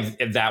feel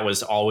like that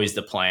was always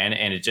the plan,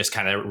 and it just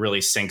kind of really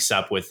syncs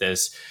up with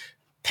this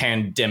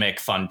pandemic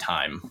fun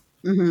time.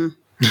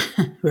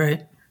 Mm-hmm.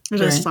 Right. It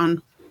is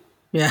fun.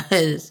 Yeah,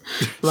 it is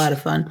a lot of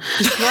fun.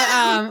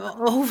 But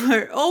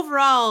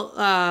overall,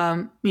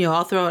 I'll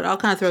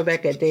kind of throw it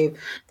back at Dave.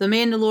 The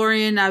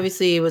Mandalorian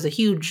obviously was a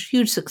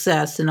huge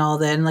success and all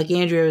that. And like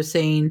Andrea was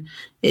saying,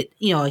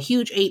 a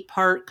huge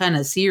 8-part kind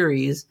of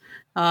series.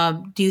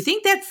 Do you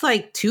think that's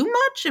like too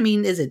much?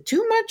 Is it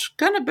too much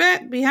kind of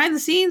back behind the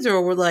scenes,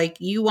 or we're like,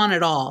 you want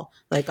it all?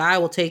 Like, I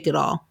will take it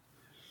all.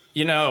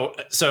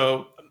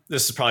 So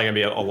this is probably going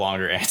to be a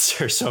longer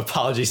answer, so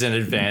apologies in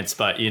advance.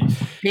 But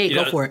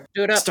go for it.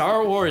 Do it up.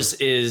 Star Wars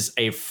is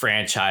a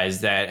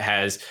franchise that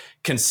has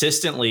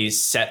consistently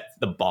set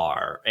the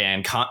bar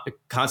and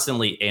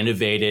constantly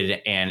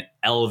innovated and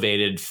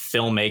elevated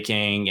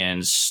filmmaking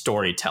and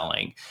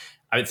storytelling.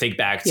 I would think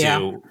back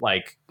to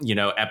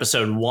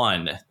episode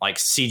 1, like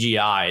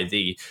CGI,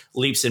 the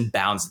leaps and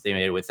bounds that they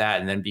made with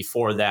that. And then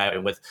before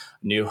that with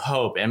New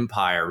Hope,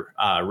 Empire,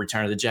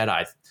 Return of the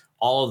Jedi,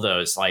 all of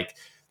those, like,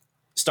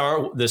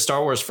 the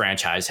Star Wars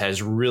franchise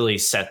has really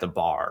set the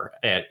bar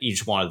at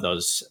each one of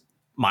those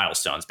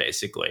milestones,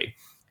 basically.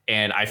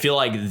 And I feel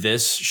like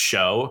this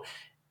show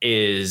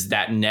is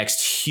that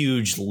next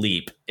huge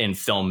leap in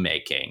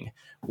filmmaking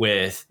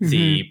with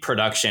the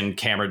production,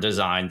 camera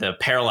design, the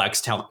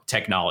parallax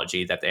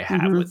technology that they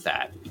have with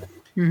that.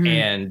 Mm-hmm.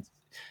 And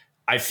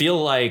I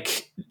feel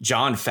like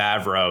Jon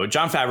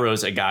Favreau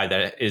is a guy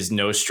that is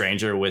no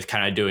stranger with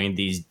kind of doing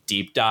these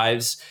deep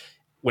dives.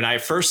 When I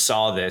first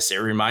saw this, it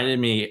reminded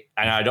me,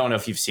 and I don't know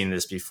if you've seen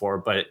this before,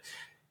 but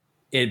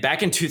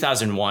back in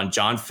 2001,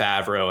 Jon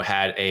Favreau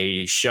had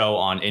a show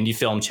on Indie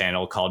Film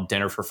Channel called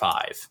Dinner for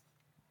Five.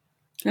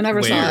 I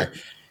never saw it.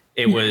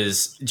 It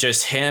was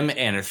just him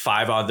and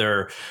 5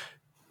 other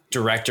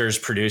directors,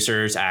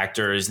 producers,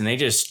 actors, and they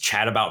just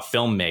chat about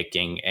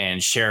filmmaking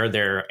and share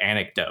their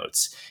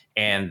anecdotes.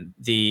 And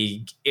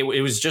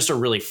it was just a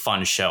really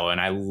fun show, and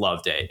I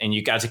loved it. And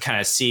you got to kind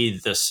of see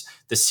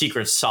the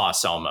secret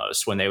sauce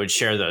almost when they would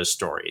share those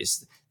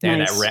stories. They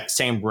had that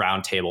same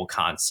roundtable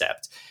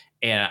concept.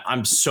 And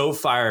I'm so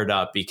fired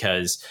up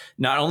because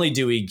not only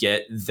do we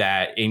get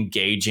that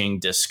engaging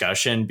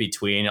discussion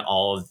between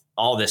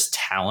all this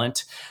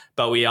talent,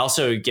 but we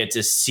also get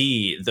to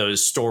see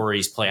those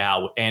stories play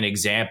out and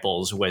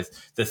examples with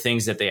the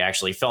things that they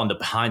actually filmed, the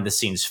behind the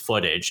scenes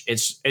footage.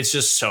 It's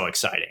just so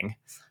exciting.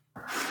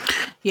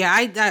 Yeah,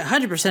 I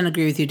 100%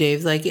 agree with you,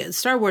 Dave. Like,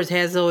 Star Wars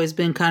has always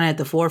been kind of at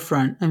the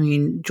forefront. I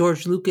mean,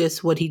 George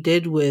Lucas, what he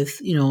did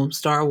with,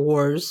 Star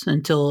Wars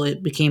until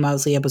it became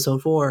obviously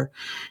Episode 4,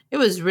 it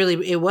was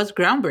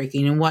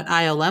groundbreaking. And what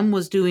ILM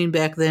was doing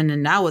back then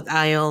and now what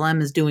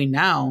ILM is doing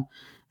now,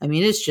 I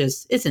mean,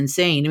 it's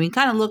insane. I mean,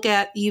 kind of look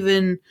at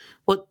even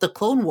what the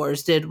Clone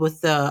Wars did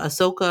with the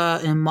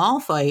Ahsoka and Maul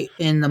fight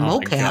in the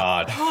mocap.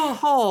 God.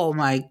 Oh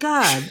my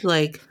God.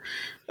 Like,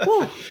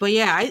 whew. But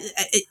yeah,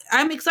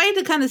 I'm excited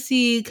to kind of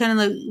see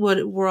like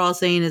what we're all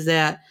saying is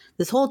that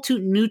this whole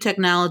new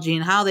technology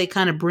and how they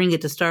kind of bring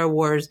it to Star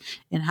Wars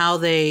and how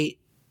they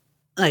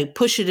like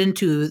push it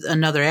into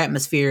another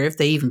atmosphere, if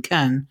they even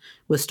can,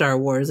 with Star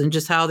Wars, and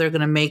just how they're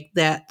going to make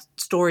that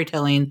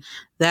storytelling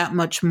that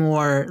much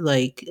more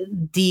like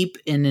deep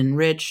and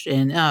enriched.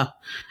 And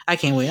I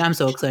can't wait. I'm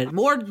so excited.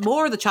 More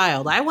of the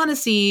child. I want to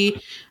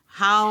see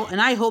how, and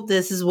I hope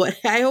this is what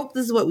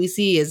we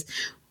see is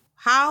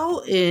how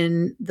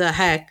in the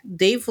heck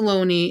Dave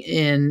Filoni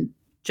and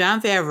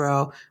Jon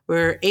Favreau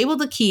were able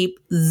to keep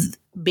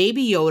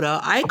Baby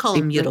Yoda. I call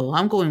him Yiddle.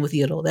 I'm going with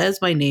Yiddle. That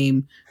is my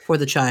name for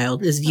the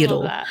child, is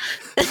Yiddle.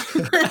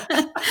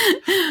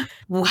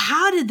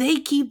 How did they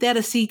keep that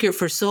a secret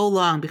for so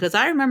long? Because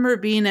I remember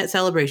being at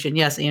Celebration.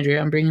 Yes,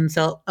 Andrea, I'm bringing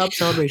up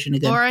Celebration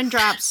again. Lauren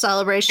drops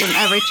Celebration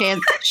every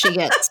chance she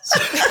gets.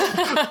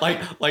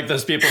 like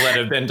those people that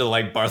have been to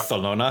like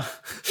Barcelona.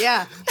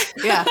 Yeah.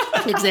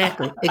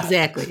 Exactly.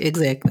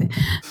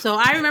 So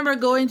I remember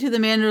going to the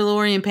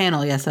Mandalorian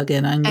panel. Yes,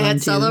 again, I'm going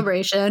to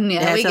Celebration.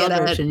 Yeah, we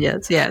Celebration. Get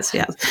it. Yes.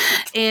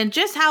 And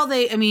just how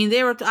they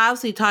were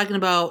obviously talking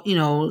about,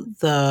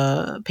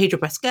 the Pedro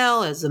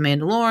Pascal as the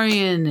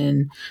Mandalorian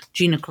and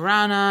Gina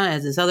Carano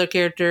as this other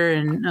character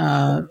and,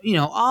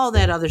 all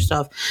that other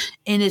stuff.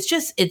 And it's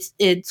just,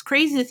 it's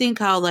crazy to think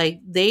how like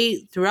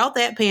they, throughout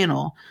that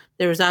panel,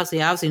 there was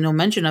obviously no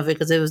mention of it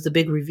because it was the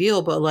big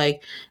reveal, but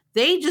like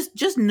they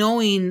just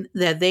knowing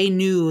that they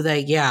knew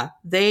that,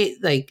 they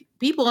like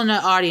people in the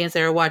audience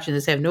that are watching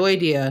this have no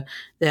idea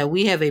that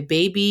we have a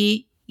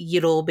baby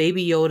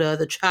Yoda,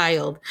 the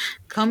child,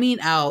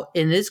 coming out,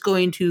 and it's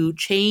going to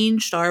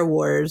change Star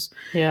Wars.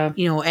 Yeah,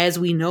 as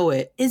we know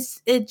it.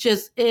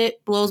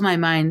 It blows my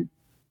mind.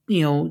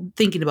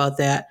 Thinking about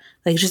that,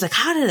 like it's just like,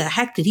 how the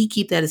heck did he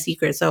keep that a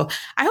secret? So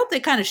I hope they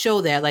kind of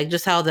show that, like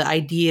just how the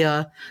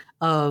idea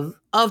of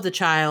the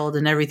child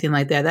and everything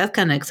like that. That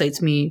kind of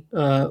excites me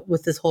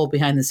with this whole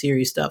behind the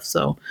series stuff.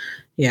 So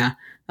yeah.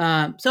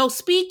 So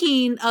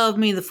speaking of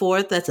May the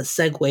 4th, that's a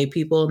segue,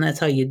 people, and that's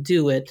how you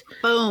do it.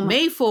 Boom.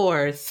 May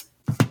 4th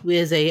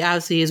is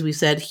obviously, as we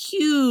said,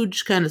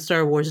 huge kind of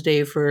Star Wars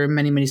day for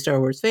many, many Star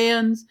Wars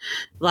fans.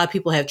 A lot of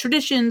people have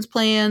traditions,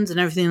 plans, and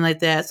everything like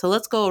that. So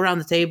let's go around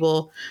the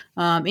table.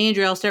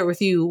 Andrea, I'll start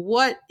with you.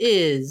 What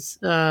is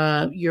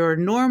your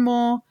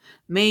normal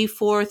May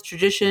 4th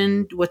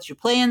tradition? What's your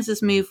plans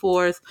this May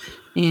 4th?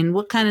 And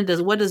what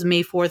does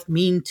May 4th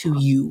mean to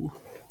you?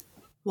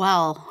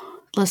 Well,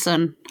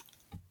 listen,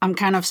 I'm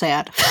kind of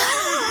sad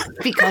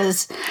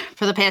because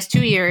for the past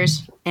 2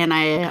 years, and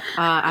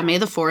on May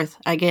the 4th,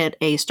 I get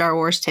a Star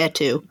Wars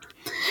tattoo.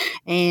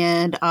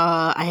 And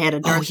I had a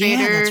Darth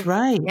Vader. That's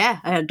right. Yeah,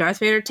 I had a Darth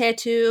Vader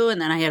tattoo,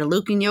 and then I had a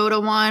Luke and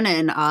Yoda one,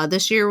 and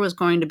this year was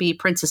going to be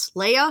Princess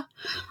Leia.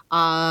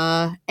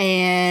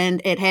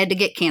 And it had to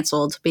get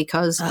canceled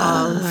because of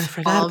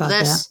all of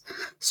this. That.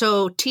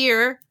 So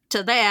tear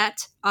to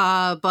that,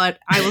 but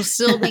I will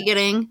still be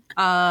getting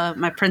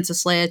my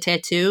Princess Leia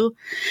tattoo.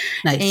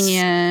 Nice.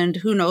 And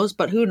who knows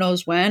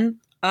when.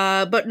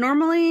 But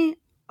normally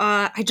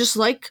I just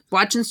like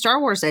watching Star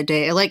Wars that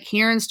day. I like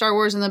hearing Star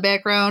Wars in the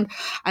background.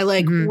 I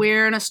like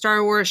wearing a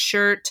Star Wars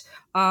shirt,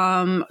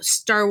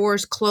 Star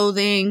Wars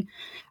clothing.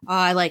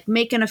 I like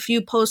making a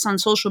few posts on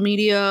social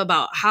media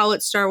about how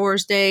it's Star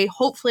Wars Day.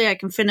 Hopefully I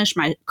can finish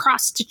my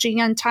cross-stitching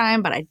on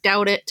time, but I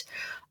doubt it.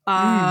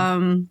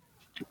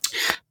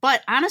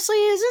 But honestly,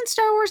 isn't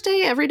Star Wars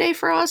Day every day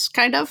for us?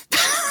 Kind of.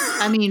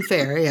 I mean,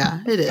 fair.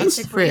 Yeah, it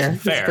is. Fair.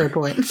 That's a fair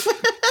point.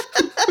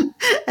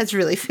 That's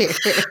really fair.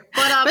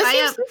 But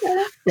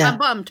I'm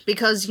bummed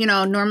because,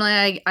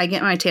 normally I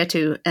get my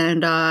tattoo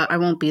and I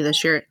won't be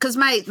this year. Because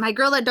my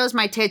girl that does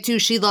my tattoo,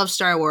 she loves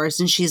Star Wars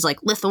and she's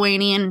like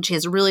Lithuanian and she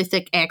has a really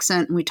thick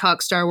accent and we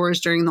talk Star Wars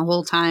during the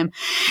whole time.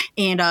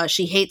 And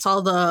she hates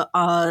all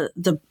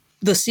the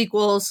the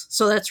sequels.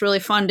 So that's really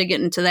fun to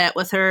get into that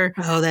with her.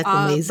 Oh, that's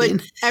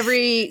amazing.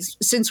 But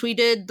since we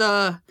did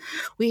I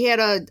had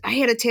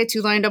a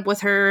tattoo lined up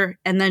with her,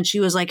 and then she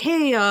was like,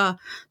 hey,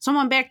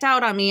 someone backed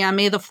out on me on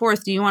May the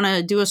 4th. Do you want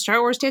to do a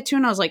Star Wars tattoo?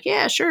 And I was like,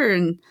 yeah, sure.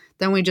 And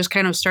then we just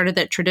kind of started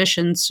that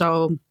tradition.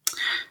 So,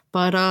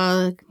 but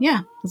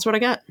yeah, that's what I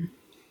got.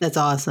 That's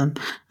awesome.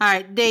 All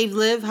right, Dave,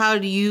 Liv, how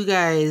do you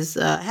guys,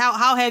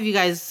 how have you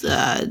guys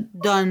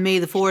done May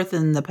the 4th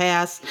in the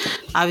past?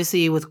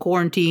 Obviously, with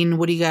quarantine,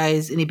 what do you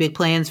guys, any big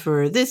plans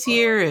for this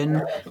year?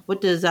 And what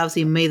does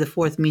obviously May the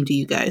 4th mean to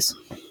you guys?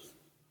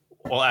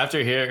 Well,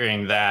 after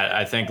hearing that,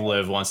 I think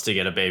Liv wants to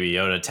get a Baby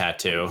Yoda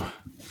tattoo.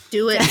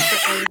 Do it.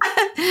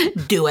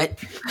 Do it.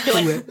 Do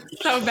it.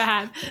 So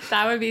bad.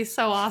 That would be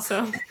so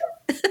awesome.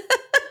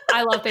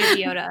 I love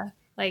Baby Yoda.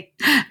 Like,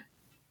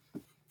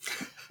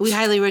 we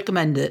highly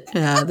recommend it,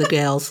 the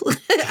gals.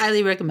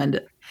 Highly recommend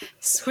it.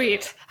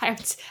 Sweet. I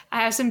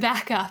have some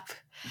backup.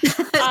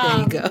 There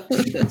you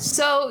go.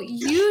 So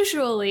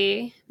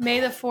usually May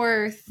the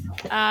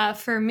 4th,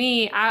 for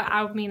me,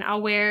 I mean,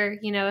 I'll wear,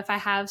 if I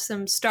have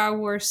some Star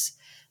Wars,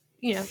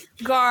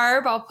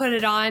 garb, I'll put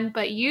it on.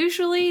 But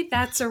usually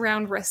that's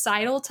around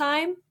recital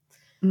time.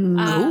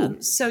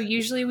 So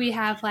usually we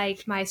have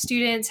my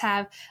students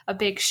have a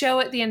big show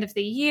at the end of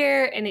the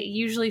year, and it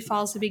usually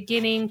falls the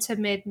beginning to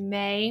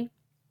mid-May.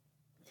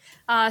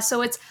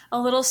 So it's a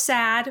little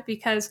sad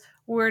because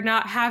we're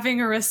not having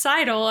a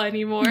recital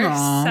anymore.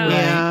 Aww, so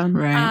yeah,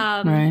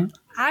 right.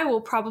 I will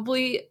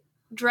probably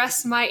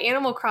dress my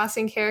Animal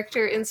Crossing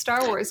character in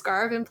Star Wars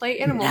garb and play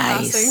Animal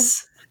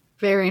Crossing.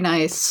 Very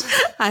nice.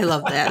 I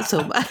love that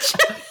so much.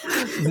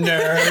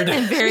 Nerd.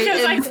 And very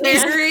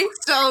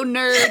so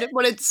nerd,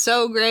 but it's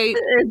so great.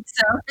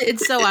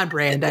 It's so on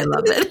brand. I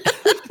love it.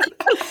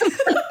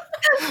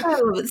 I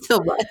love it so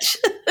much.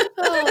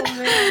 Oh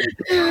man!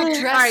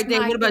 All right,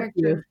 Dave. What about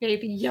you?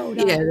 Baby Yoda.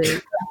 Yeah, there you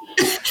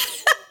go.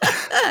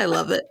 I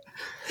love it.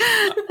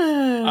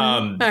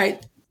 All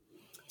right.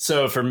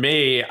 So for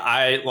me,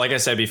 like I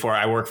said before,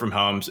 I work from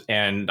home,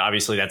 and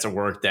obviously that's a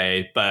work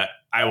day, but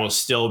I will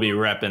still be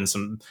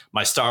repping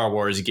my Star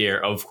Wars gear,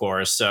 of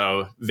course.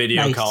 So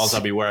video calls,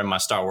 I'll be wearing my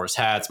Star Wars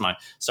hats, my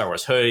Star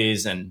Wars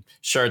hoodies and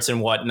shirts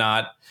and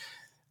whatnot.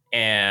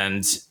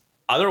 And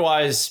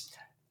otherwise,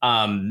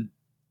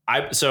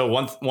 so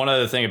one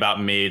other thing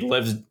about me,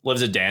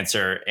 Liv's a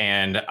dancer,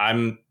 and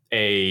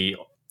I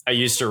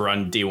used to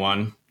run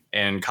D1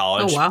 in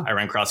college. Oh, wow. I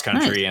ran cross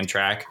country and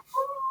track,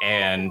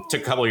 and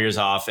took a couple of years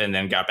off and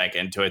then got back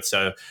into it.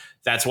 So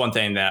that's one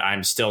thing that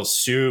I'm still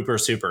super,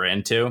 super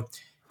into.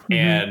 Mm-hmm.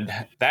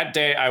 And that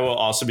day I will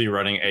also be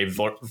running a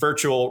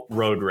virtual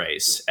road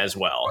race as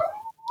well.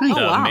 Oh,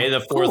 wow. May the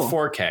 4th, cool.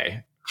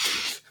 4K.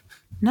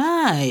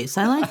 Nice.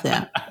 I like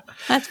that.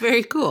 That's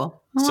very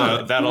cool.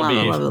 So that'll be,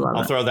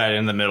 I'll throw that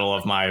in the middle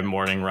of my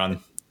morning run.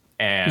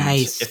 And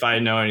if I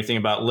know anything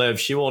about Liv,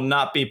 she will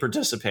not be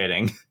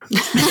participating.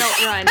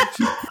 Don't run.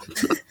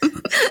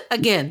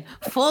 Again,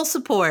 full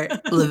support.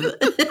 Liv.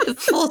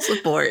 Full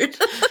support.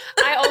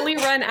 I only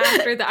run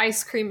after the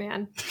ice cream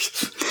man.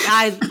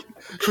 I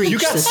preach. You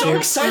got so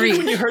excited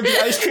when you heard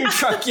the ice cream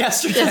truck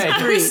yesterday.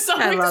 I was so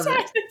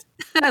excited.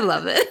 I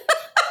love it.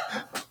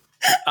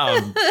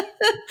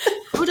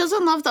 Who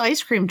doesn't love the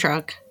ice cream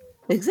truck?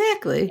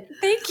 Exactly.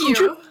 Thank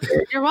you.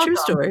 You're welcome.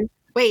 True story.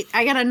 Wait,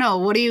 I gotta know.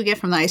 What do you get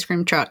from the ice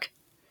cream truck?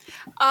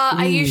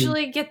 I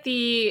usually get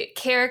the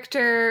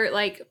character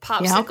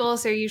popsicles.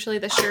 Yep. They're usually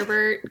the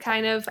sherbet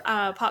kind of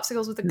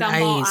popsicles with the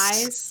gumball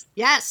eyes.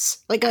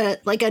 Yes, like a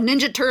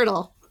Ninja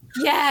Turtle.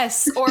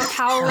 Yes, or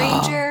Power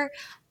Ranger.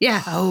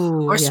 Yeah.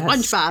 Oh, or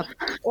SpongeBob.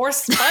 Or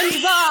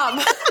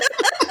SpongeBob.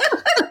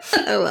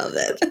 I love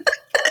it.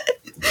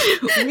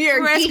 We are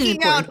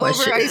geeking out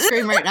over ice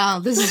cream right now.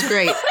 This is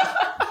great.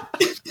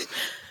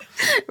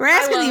 We're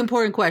asking the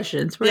important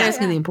questions.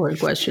 The important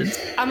questions.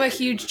 I'm a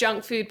huge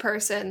junk food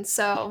person,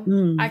 so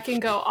I can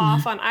go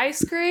off on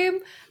ice cream.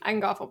 I can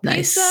go off on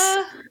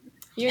pizza.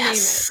 You name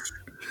it.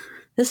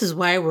 This is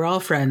why we're all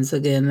friends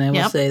again. I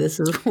will say this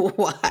is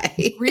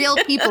why. Real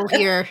people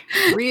here.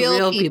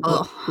 Real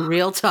people.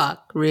 Real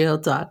talk.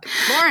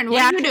 Lauren,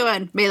 what are you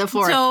doing May the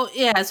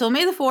 4th? So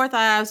May the 4th,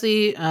 I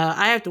obviously,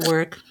 I have to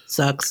work.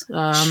 Sucks. Shut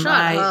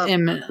up.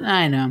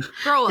 I know.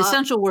 Grow up.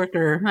 Essential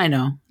worker. I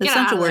know.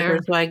 Essential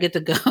worker, so I get to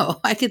go.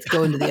 I get to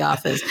go into the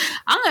office.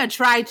 I'm going to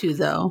try to,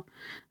 though.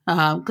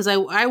 Because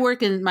I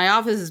work in, my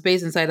office is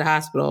based inside a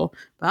hospital,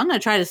 but I'm going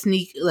to try to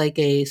sneak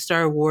a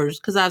Star Wars,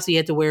 because obviously you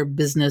have to wear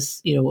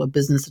business, a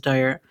business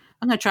attire.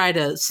 I'm going to try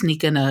to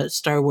sneak in a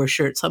Star Wars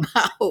shirt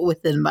somehow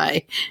within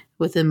my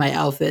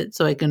outfit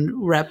so I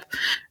can rep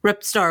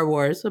Star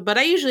Wars. But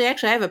I usually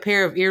actually have a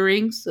pair of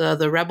earrings,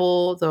 the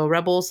rebel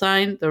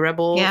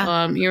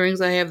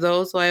earrings. I have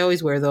those, so I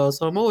always wear those.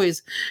 So I'm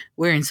always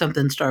wearing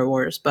something Star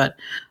Wars, but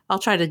I'll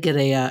try to get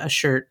a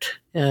shirt,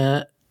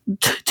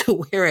 to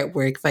wear at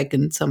work if I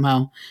can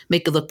somehow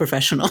make it look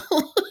professional.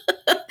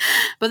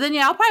 But then,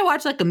 I'll probably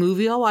watch a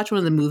movie. I'll watch one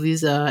of the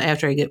movies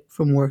after I get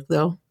from work,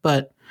 though.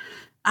 But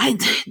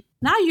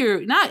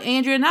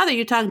Andrea. Now that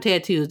you're talking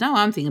tattoos, now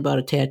I'm thinking about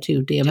a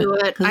tattoo. Damn it! Do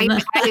it. I know.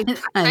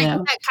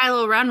 got that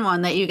Kylo Ren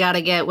one that you got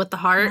to get with the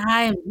heart.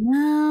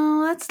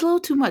 No, that's a little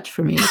too much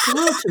for me. It's a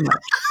little too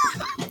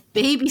much.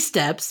 Baby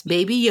steps,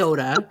 Baby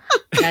Yoda.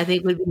 I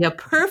think would be a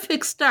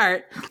perfect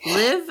start.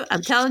 Liv,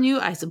 I'm telling you,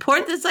 I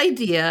support this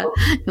idea,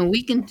 and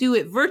we can do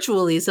it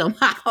virtually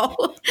somehow.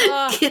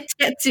 Get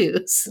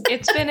tattoos.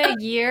 It's been a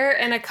year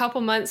and a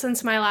couple months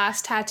since my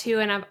last tattoo,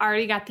 and I've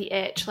already got the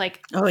itch.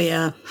 Like, oh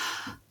yeah,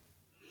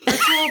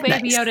 virtual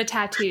Baby Yoda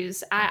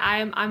tattoos.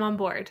 I'm on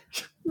board.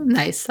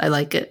 Nice. I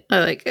like it.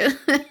 All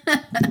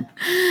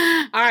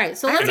right,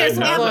 so let's get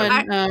some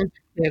fun.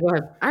 Yeah, go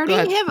ahead. I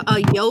already have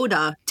a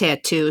Yoda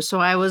tattoo, so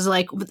I was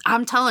like,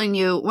 I'm telling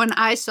you, when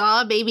I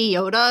saw Baby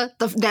Yoda,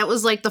 that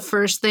was like the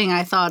first thing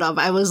I thought of.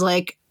 I was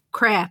like,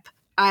 crap,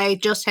 I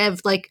just have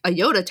like a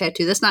Yoda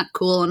tattoo. That's not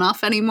cool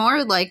enough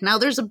anymore. Like, now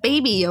there's a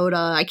Baby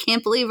Yoda. I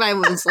can't believe I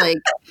was like,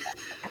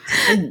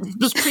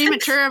 was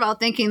premature about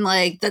thinking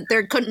like that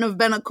there couldn't have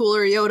been a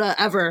cooler Yoda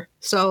ever.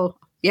 So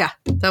yeah,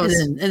 that was.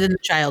 And then the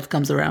child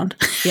comes around.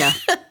 Yeah.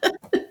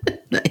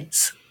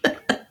 Nice. But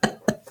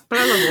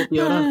I love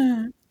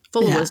Yoda.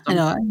 Full of wisdom. I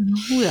know.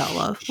 We all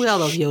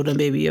love Yoda and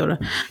Baby Yoda.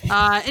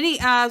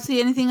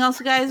 Anything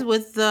else, guys,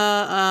 with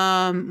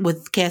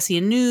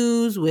Cassian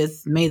news,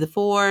 with May the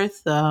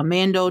 4th,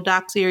 Mando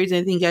doc series?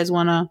 Anything you guys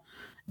want to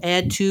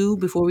add to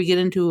before we get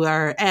into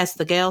our Ask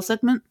the Gal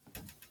segment?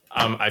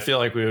 I feel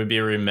like we would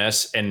be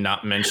remiss in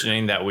not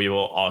mentioning that we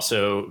will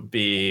also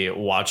be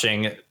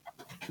watching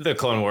the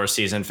Clone Wars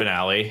season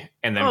finale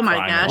and then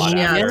crying a lot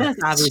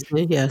after.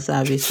 Yes,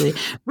 obviously.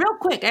 Real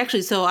quick,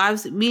 actually, so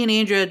me and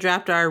Andrea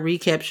dropped our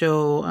recap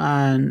show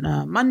on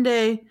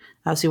Monday.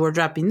 Obviously, we're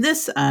dropping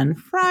this on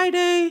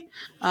Friday.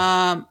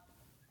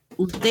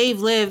 Dave,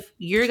 Liv,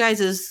 your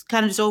guys'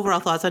 kind of just overall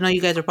thoughts. I know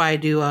you guys will probably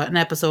do an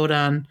episode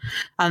on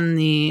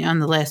the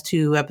last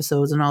two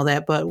episodes and all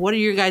that, but what are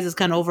your guys'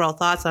 kind of overall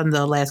thoughts on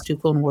the last two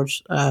Clone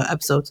Wars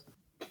episodes?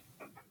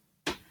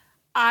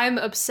 I'm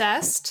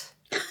obsessed.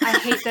 I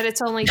hate that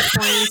it's only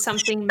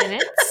 20-something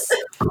minutes.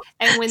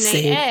 And when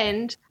they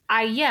end,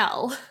 I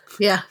yell.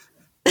 Yeah.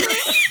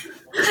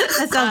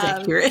 That sounds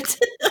accurate.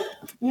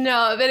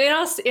 No, but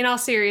in all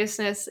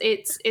seriousness,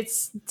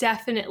 it's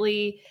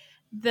definitely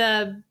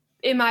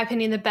in my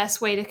opinion, the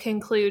best way to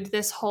conclude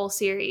this whole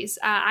series.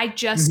 I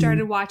just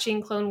started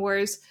watching Clone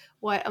Wars,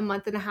 a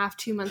month and a half,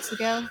 2 months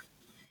ago.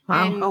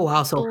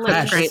 Wow. So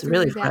fresh. It's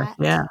really fresh.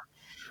 Yeah.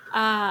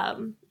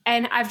 And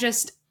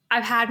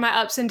I've had my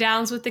ups and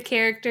downs with the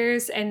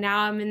characters, and now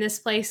I'm in this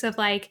place of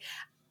like,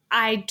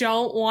 I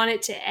don't want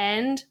it to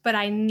end, but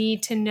I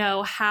need to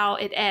know how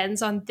it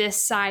ends on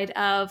this side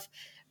of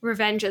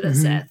Revenge of the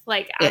Sith.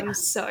 Like, I'm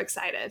so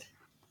excited.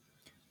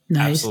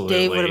 Nice. Absolutely.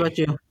 Dave, what about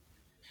you?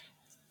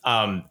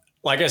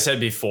 Like I said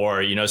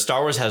before,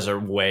 Star Wars has a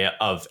way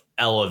of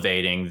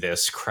elevating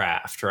this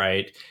craft,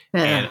 right?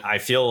 Yeah. And I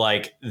feel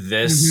like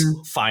this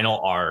final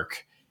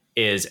arc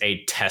is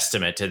a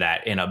testament to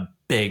that in a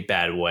big,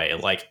 bad way.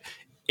 Like,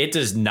 it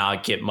does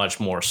not get much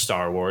more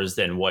Star Wars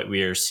than what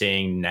we are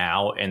seeing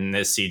now in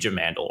this Siege of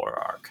Mandalore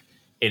arc.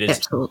 It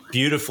is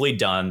beautifully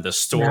done. The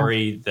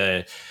story,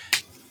 the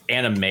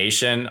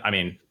animation. I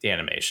mean, the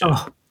animation.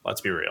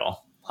 Let's be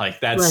real. Like,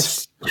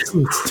 that's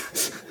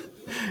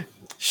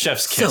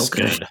chef's kiss so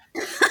good.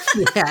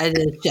 Yeah, it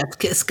is chef's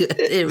kiss good.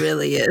 It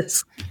really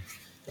is.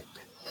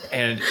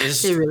 And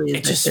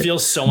it just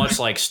feels so much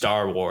like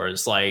Star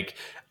Wars. Like,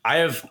 I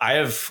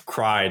have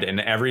cried in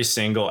every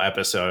single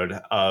episode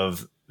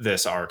of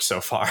this arc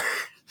so far.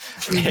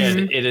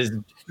 And it has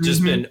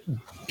just been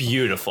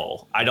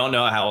beautiful. I don't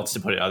know how else to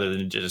put it other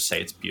than to just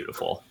say it's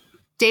beautiful.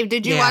 Dave,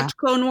 did you watch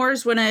Clone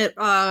Wars when it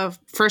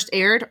first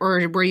aired,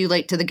 or were you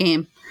late to the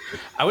game?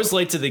 I was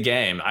late to the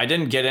game. I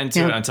didn't get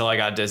into it until I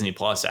got Disney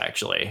Plus,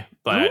 actually.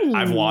 But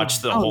I've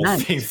watched the whole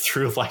thing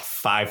through like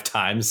 5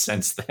 times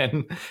since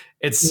then.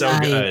 It's so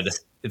good.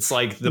 It's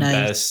like the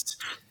best.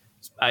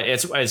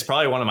 It's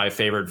probably one of my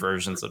favorite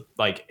versions of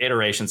like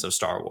iterations of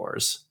Star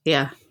Wars.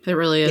 Yeah, it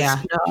really is.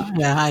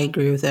 Yeah, I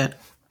agree with that.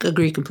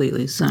 Agree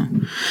completely. So, all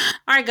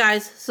right,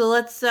 guys. So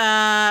let's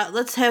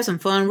have some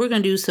fun. We're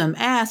gonna do some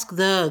Ask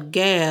the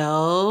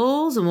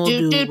Gals, and we'll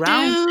do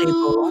round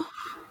table.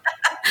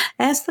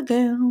 Ask the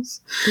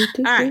Gals.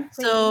 All right.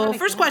 So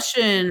first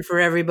question for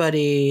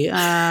everybody.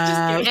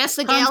 Ask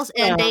the Gals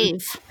and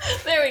Dave.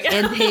 There we go.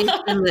 And Dave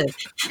and Liv.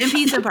 And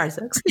Pizza and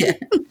Parsecs. Yeah.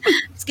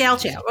 It's Gal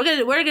Chat.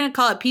 We're gonna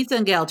call it Pizza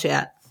and Gal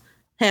Chat.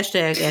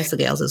 Hashtag Ask the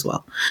Gals as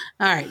well.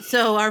 All right.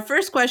 So our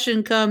first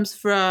question comes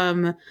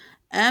from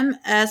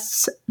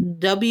MSWLD.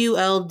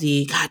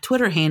 God,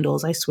 Twitter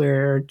handles, I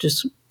swear, are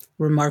just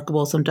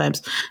remarkable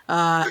sometimes.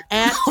 At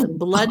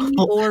Bloody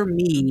or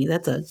Me.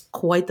 That's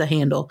quite the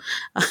handle.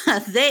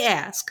 They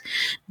ask,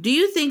 do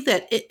you think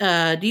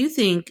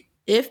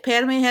if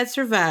Padme had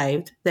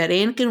survived, that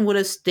Anakin would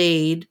have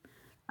stayed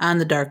on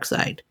the dark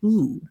side?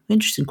 Ooh,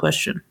 interesting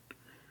question.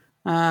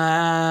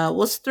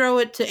 Let's throw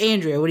it to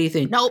Andrea. What do you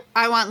think? Nope,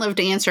 I want Liv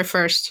to answer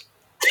first.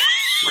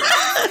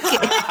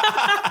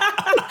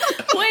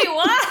 Wait,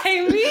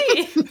 why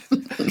me?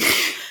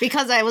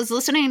 Because I was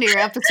listening to your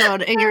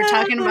episode and you were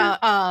talking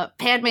about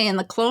Padme and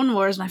the Clone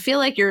Wars, and I feel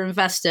like you're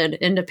invested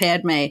into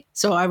Padme.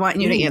 So I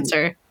want you to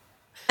answer.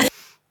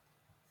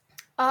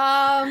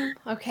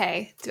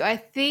 Okay. Do I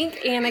think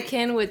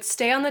Anakin would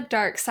stay on the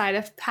dark side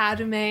of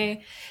Padme?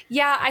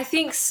 Yeah, I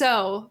think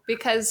so,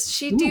 because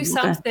she'd do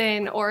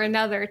something or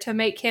another to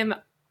make him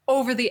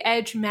over the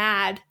edge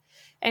mad,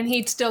 and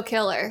he'd still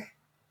kill her.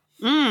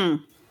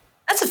 Mm.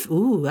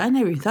 I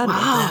never even thought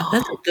about that.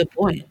 That's a good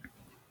point.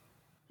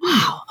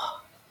 Wow.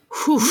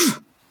 Whew.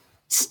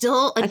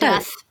 Still a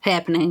death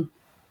happening.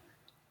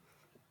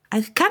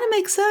 It kind of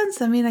makes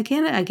sense. I mean, I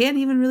can't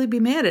even really be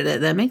mad at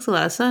it. That makes a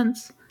lot of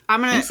sense.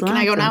 Can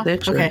I go now?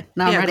 Okay,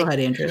 now I'm ready. Go ahead,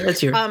 Andrew.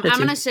 That's your. I'm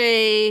going to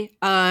say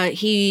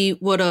he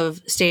would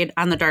have stayed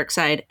on the dark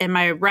side. And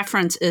my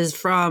reference is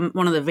from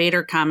one of the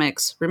Vader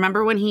comics.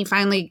 Remember when he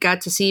finally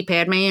got to see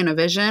Padme in a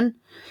vision?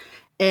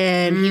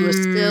 And he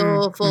was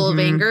still full of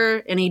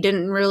anger, and he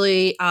didn't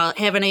really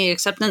have any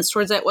acceptance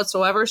towards that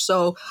whatsoever.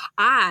 So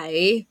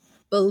I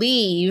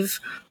believe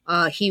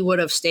he would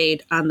have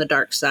stayed on the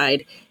dark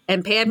side.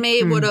 And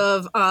Padme would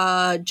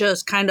have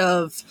just kind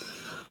of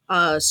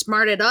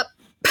smarted up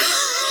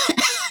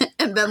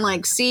and been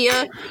like, see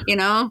ya,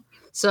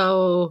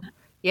 So,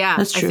 yeah,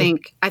 I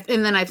think,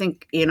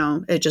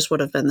 it just would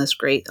have been this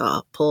great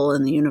pull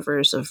in the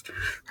universe of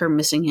her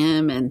missing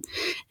him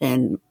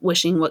and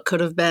wishing what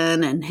could have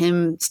been, and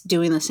him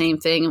doing the same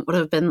thing. It would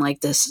have been like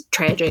this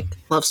tragic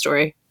love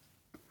story.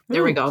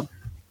 There we go.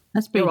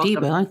 That's pretty deep.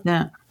 I like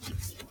that.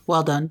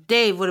 Well done.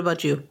 Dave, what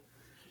about you?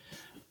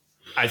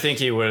 I think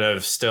he would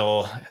have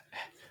still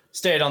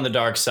stayed on the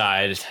dark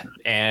side.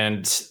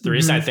 And the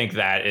reason I think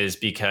that is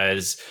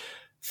because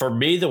for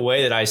me, the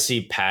way that I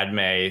see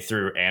Padme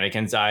through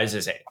Anakin's eyes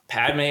is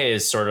Padme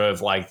is sort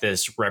of like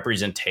this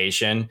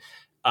representation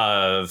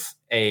of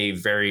a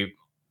very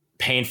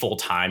painful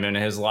time in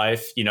his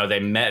life. They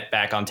met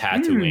back on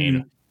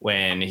Tatooine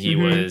when he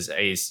was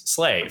a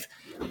slave,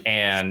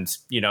 and,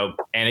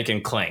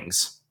 Anakin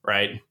clings,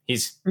 right?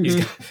 He's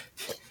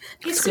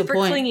super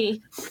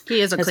clingy.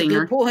 He is a clinger. That's a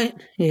good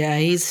point. Yeah,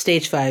 he's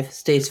stage 5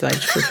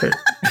 for sure.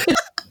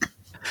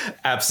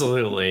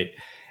 Absolutely.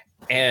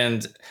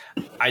 And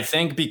I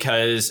think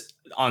because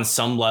on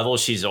some level,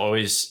 she's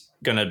always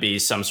going to be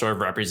some sort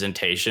of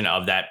representation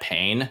of that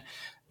pain,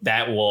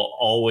 that will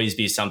always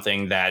be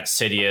something that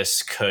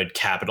Sidious could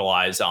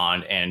capitalize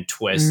on and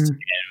twist and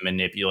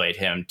manipulate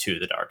him to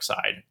the dark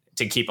side,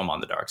 to keep him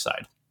on the dark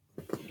side.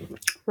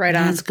 Right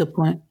on. That's a good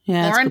point.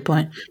 Yeah, that's a good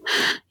point.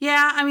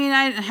 Yeah, I mean,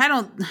 I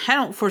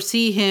don't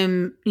foresee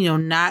him,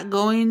 not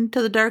going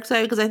to the dark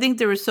side, because I think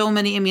there were so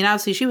many. I mean,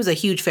 obviously, she was a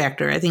huge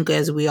factor. I think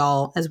as we're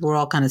all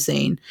kind of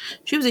saying,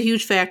 she was a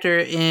huge factor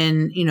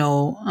in,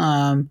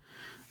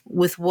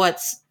 with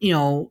what's,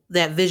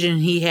 that vision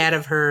he had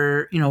of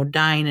her,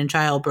 dying in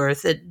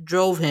childbirth. It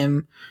drove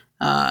him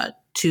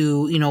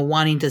to,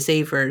 wanting to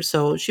save her.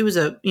 So she was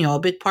a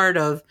big part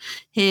of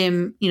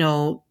him,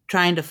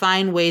 trying to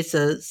find ways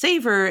to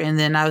save her. And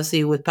then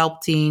obviously with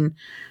Palpatine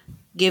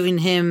giving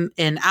him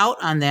an out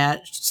on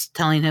that,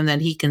 telling him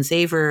that he can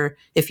save her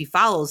if he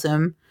follows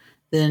him,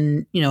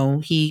 then,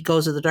 he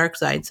goes to the dark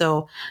side.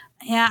 So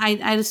yeah,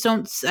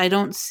 I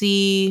don't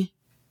see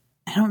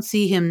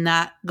him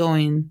not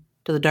going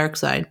to the dark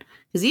side.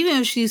 Because even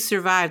if she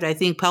survived, I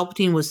think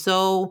Palpatine was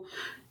so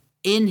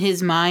in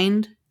his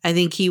mind, I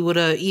think he would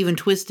have even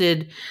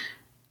twisted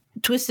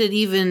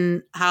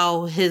even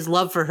how his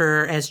love for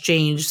her has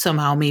changed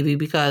somehow, maybe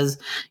because,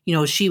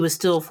 she was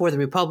still for the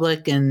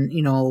Republic and,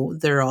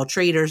 they're all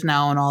traitors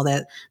now and all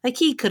that. Like,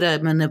 he could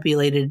have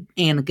manipulated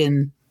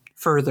Anakin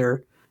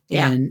further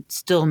and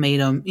still made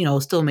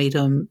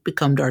him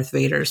become Darth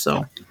Vader.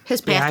 So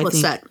his path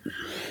was set.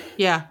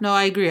 Yeah, no,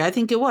 I agree. I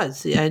think it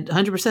was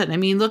 100%. I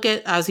mean, look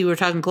at, as we were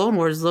talking Clone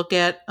Wars, look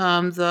at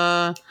what's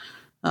the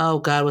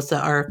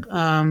arc?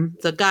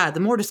 The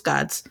Mortis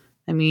gods.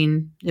 I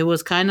mean, it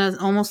was kind of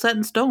almost set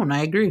in stone.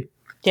 I agree.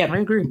 Yeah, I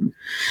agree.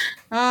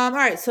 All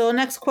right, so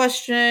next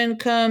question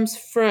comes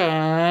from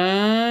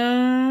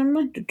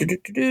Lang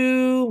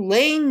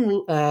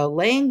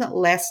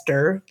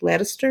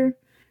Laddister.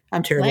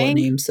 I'm terrible with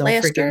names, so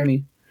forgive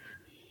me.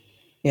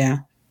 Yeah,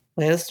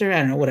 Laddister. I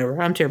don't know,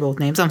 whatever. I'm terrible with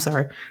names. I'm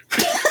sorry.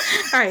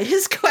 All right,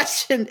 his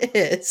question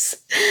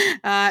is,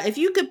 if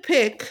you could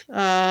pick,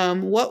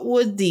 what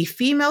would the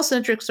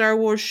female-centric Star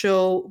Wars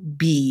show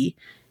be?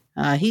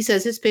 He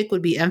says his pick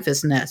would be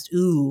Enfys Nest.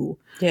 Ooh.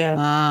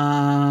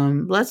 Yeah.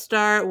 Let's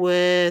start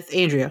with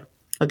Andrea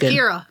again.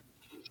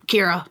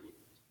 Kira.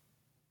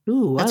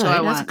 Ooh, that's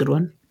a good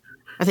one.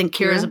 I think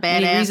Kira's a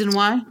badass. Any reason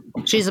why?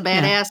 She's a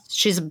badass. Yeah.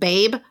 She's a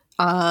babe.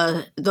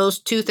 Those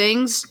two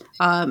things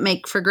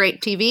make for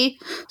great TV.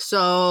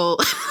 So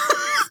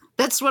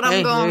that's what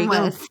I'm going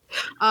with.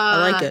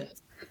 I like it.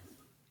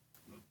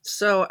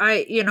 So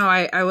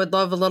I would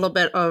love a little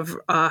bit of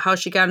how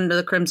she got into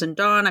the Crimson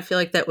Dawn. I feel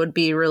like that would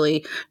be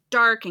really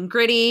dark and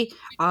gritty.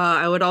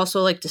 I would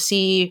also like to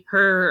see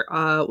her,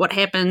 what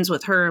happens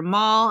with her and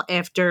Maul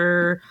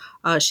after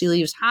she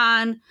leaves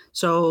Han.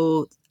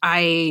 So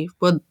I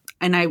would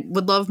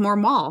love more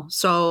Maul.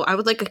 So I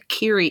would like a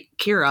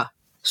Kira.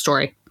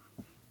 story.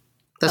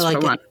 That's I like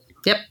what I want.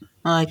 Yep.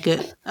 I like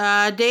it.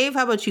 Dave,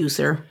 how about you,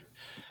 sir?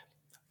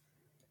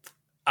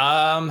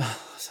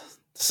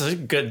 This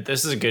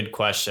is a good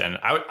question.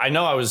 I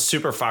know I was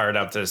super fired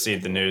up to see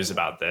the news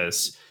about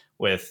this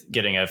with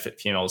getting a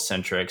female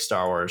centric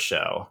Star Wars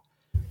show.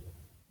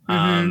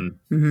 I'm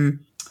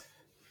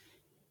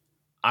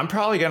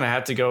probably gonna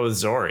have to go with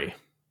Zori.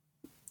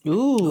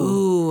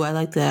 Ooh, I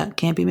like that.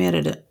 Can't be mad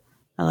at it.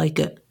 I like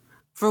it.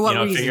 For what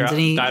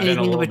reasons? Dive in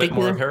a little bit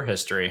more particular? of her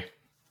history.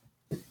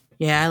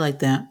 Yeah, I like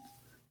that.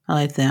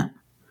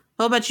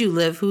 How about you,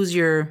 Liv? Who's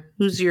your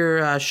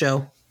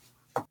show?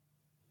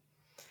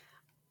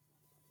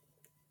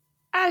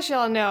 As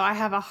y'all know, I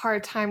have a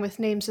hard time with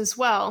names as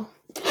well.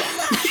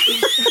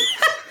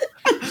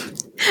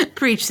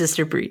 Preach,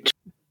 sister, preach.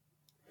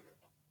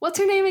 What's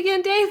her name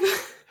again, Dave?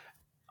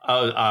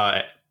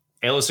 Ayla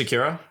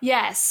Secura?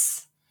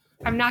 Yes.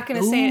 I'm not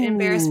going to say it and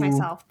embarrass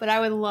myself, but I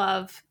would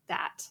love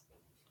that.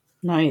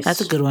 Nice. That's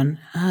a good one.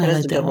 I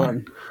like that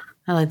one.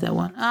 I like that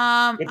one.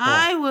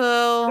 I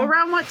will.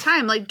 Around what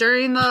time? Like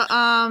during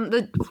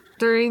the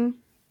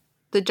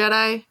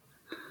Jedi,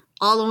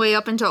 all the way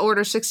up into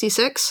Order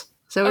 66.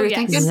 Is that what you're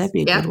thinking? That'd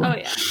be a good one. Oh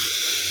yeah.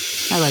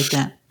 I like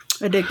that.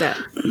 I dig that.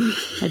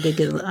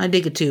 I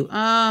dig it too.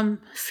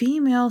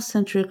 Female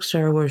centric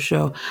Star Wars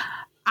show.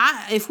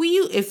 I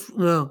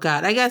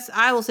guess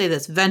I will say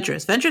this.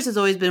 Ventress. Ventress has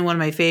always been one of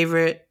my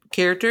favorite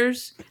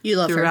characters. You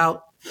love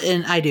throughout,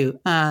 and I do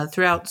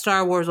throughout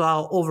Star Wars.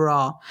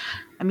 Overall,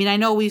 I mean, I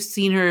know we've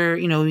seen her.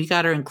 We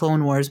got her in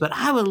Clone Wars, but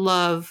I would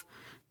love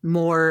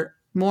more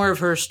of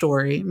her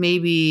story.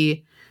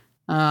 Maybe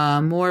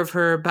more of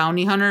her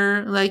bounty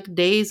hunter like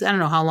days. I don't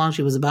know how long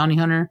she was a bounty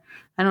hunter.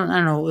 I don't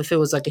know if it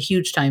was like a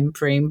huge time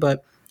frame,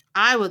 but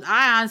I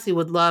honestly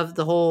would love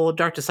the whole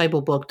Dark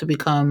Disciple book to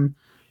become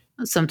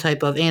some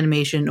type of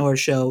animation or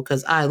show,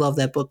 because I love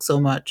that book so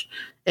much.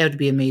 It would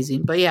be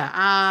amazing. But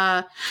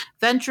yeah,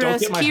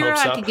 Ventress, Kira,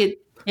 I could get.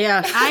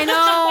 Yeah,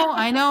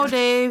 I know,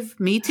 Dave.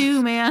 Me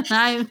too, man.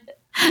 I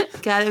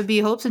gotta be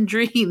hopes and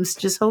dreams,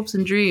 just hopes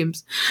and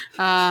dreams.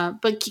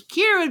 But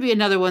Kira would be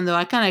another one, though.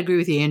 I kind of agree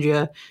with you,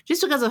 Andrea,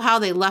 just because of how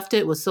they left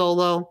it with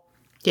Solo.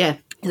 Yeah,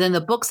 and then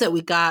the books that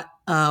we got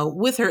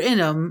with her in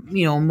them,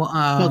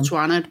 Most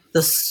Wanted.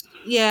 Most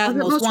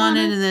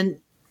Wanted, and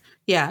then.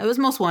 Yeah, it was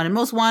Most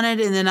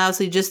Wanted, and then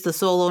obviously just the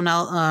Solo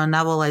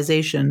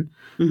novelization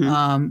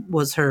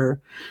was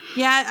her.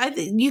 Yeah, I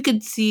think you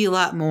could see a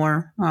lot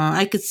more.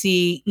 I could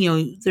see,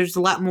 there's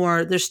a lot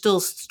more. There's still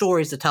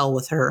stories to tell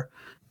with her.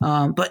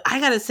 But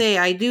I gotta say,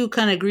 I do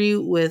kind of agree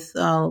with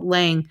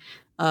Lang.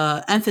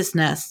 Enfys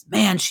Nest,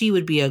 man, she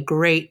would be a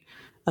great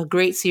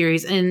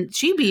series, and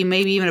she'd be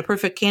maybe even a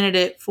perfect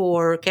candidate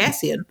for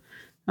Cassian.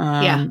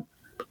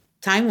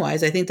 Time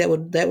wise, I think that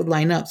would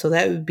line up. So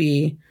that'd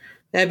be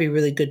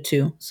really good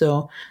too.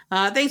 So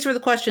thanks for the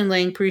question,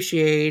 Lang.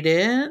 Appreciate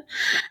it.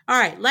 All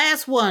right,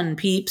 last one,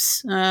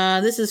 peeps.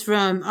 This is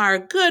from our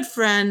good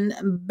friend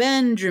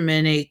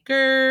Benjamin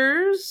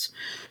Akers.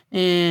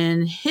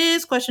 And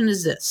his question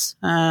is this.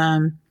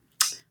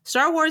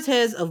 Star Wars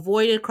has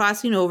avoided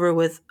crossing over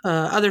with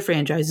other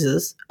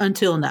franchises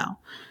until now.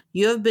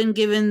 You have been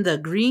given the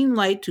green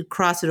light to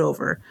cross it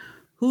over.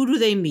 Who do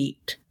they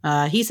meet?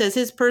 He says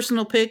his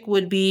personal pick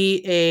would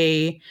be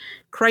a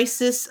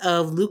Crisis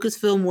of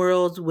Lucasfilm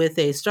Worlds with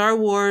a Star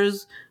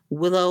Wars,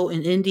 Willow,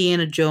 and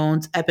Indiana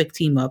Jones epic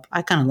team up.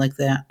 I kind of like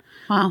that.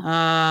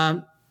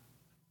 Wow.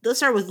 Let's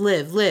start with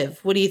Liv. Liv,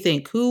 what do you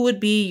think? Who would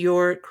be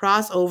your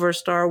crossover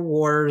Star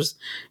Wars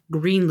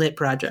greenlit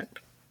project?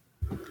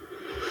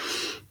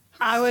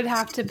 I would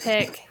have to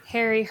pick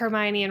Harry,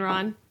 Hermione, and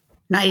Ron.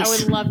 Nice. I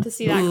would love to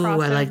see that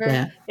crossover I like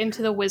that.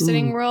 into the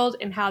Wizarding World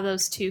and how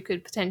those two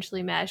could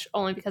potentially mesh,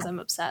 only because I'm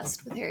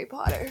obsessed with Harry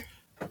Potter.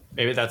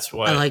 Maybe that's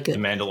what The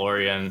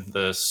Mandalorian,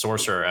 the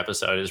Sorcerer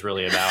episode is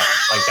really about.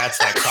 Like, that's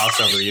that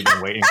crossover you've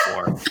been waiting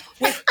for.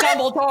 With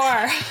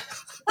Dumbledore.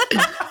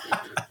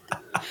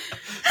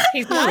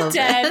 He's not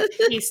dead.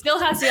 He still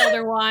has the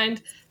Elder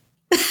Wand.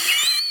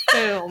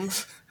 Boom.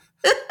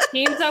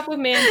 Teams up with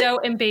Mando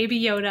and Baby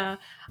Yoda.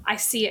 I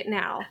see it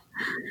now.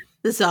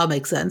 This all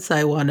makes sense.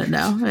 I want it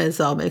now.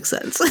 This all makes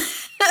sense.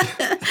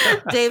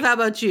 Dave, how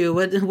about you?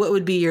 What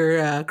would be your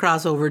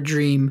crossover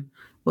dream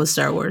with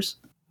Star Wars?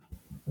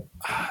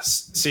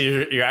 So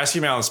you're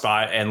asking me on the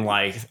spot, and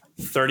like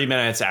 30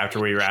 minutes after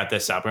we wrap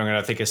this up, I'm going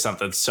to think of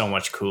something so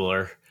much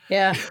cooler.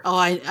 Yeah. Oh,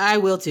 I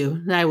will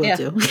too. I will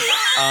too.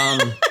 I'm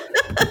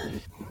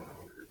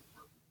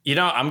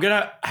going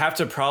to have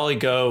to probably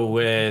go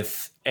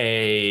with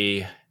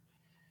a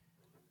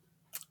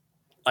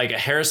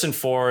Harrison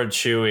Ford,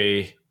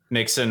 Chewie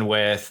mixing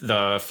with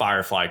the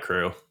Firefly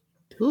crew.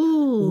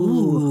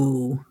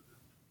 Ooh,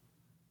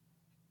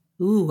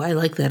 I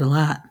like that a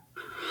lot.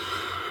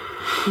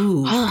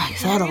 Ooh, I like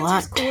that a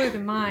lot. Cooler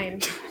than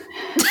mine.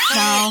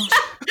 No.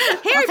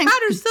 Harry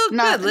Potter's still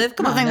good, Liv.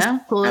 Come on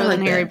now. Cooler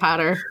than Harry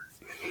Potter.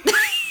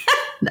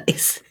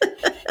 Nice.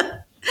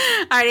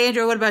 All right,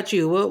 Andrew, what about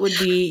you? What would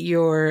be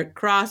your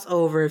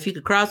crossover? If you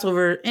could cross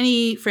over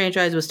any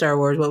franchise with Star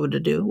Wars, what would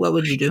it do? What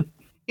would you do?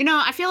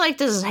 I feel like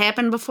this has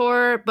happened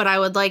before, but I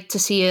would like to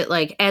see it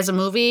like as a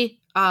movie.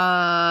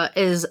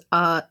 Is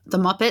The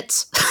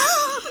Muppets?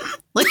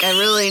 Like I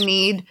really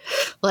need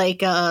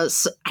like I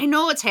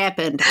know it's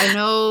happened. I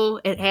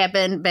know it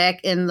happened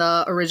back in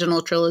the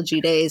original trilogy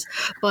days,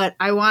 but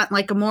I want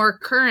like a more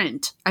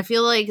current. I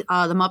feel like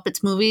the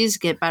Muppets movies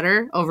get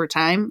better over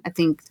time. I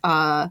think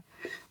what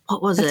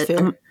was That's it?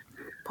 fair.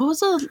 What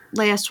was the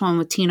last one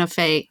with Tina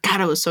Fey?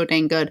 God, it was so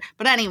dang good.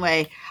 But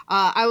anyway,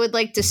 I would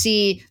like to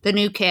see the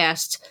new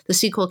cast, the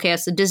sequel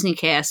cast, the Disney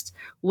cast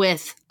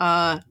with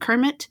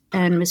Kermit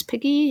and Miss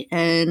Piggy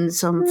and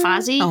some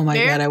Fozzie. Oh my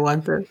Bear. God, I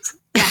want this.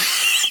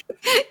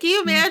 Can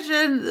you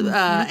imagine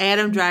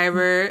Adam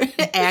Driver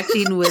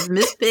acting with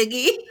Miss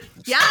Piggy?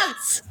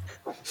 Yes.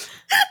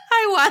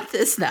 I want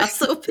this now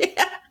so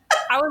bad.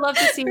 I would love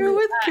to see You're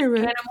with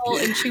Kermit. Animal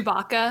and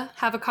Chewbacca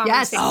have a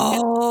conversation.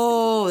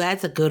 Oh,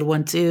 that's a good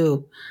one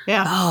too.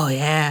 Yeah. Oh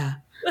yeah.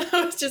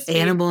 It's just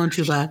Animal and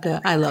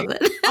Chewbacca. I love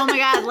it. Oh my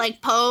God,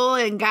 like Poe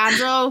and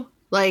Gonzo.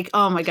 Like,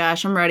 oh my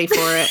gosh, I'm ready for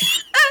it.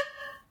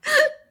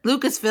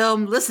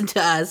 Lucasfilm, listen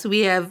to us.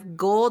 We have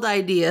gold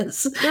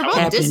ideas. They're both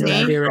happening Disney.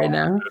 around here right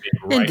now.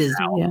 Right In Disney,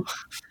 now. yeah.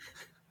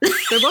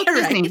 They're both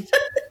Disney.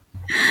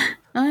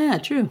 Oh yeah,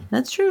 true.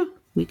 That's true.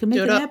 We can make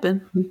Do it it up.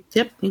 happen.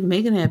 Yep. We can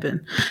make it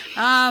happen.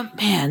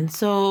 Man,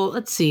 so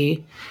let's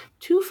see.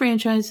 2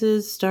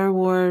 franchises, Star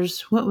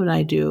Wars. What would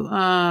I do?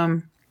 I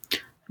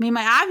mean,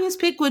 my obvious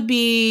pick would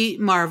be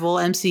Marvel,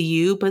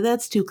 MCU, but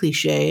that's too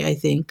cliche, I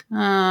think.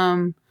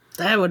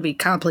 That would be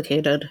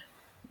complicated.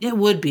 It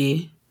would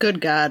be.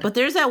 Good God. But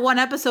there's that one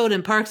episode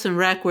in Parks and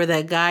Rec where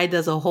that guy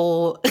does a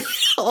whole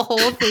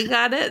thing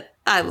on it.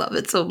 I love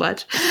it so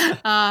much.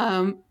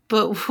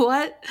 But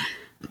what?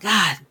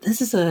 God,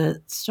 this is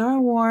a Star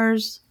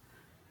Wars.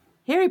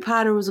 Harry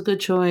Potter was a good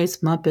choice.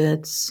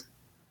 Muppets.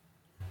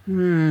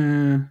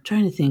 Trying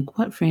to think.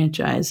 What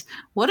franchise?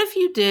 What if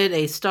you did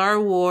a Star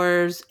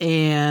Wars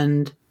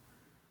and...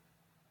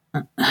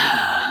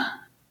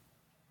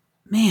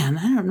 Man,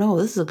 I don't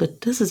know. This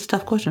is a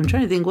tough question. I'm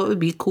trying to think what would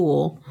be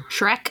cool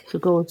Shrek. to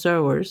go with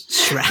Star Wars.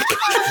 Shrek.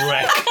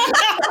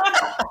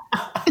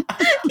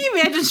 Can you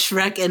imagine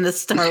Shrek in the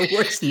Star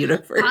Wars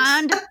universe?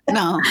 Bond?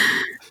 No.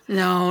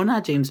 No,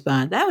 not James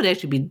Bond. That would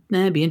actually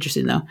be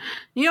interesting though.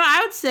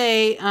 I would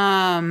say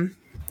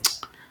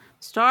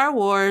Star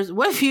Wars.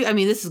 What if you? I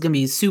mean, this is gonna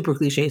be super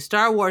cliche.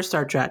 Star Wars,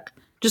 Star Trek.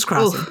 Just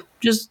cross them.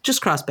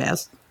 Just cross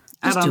paths.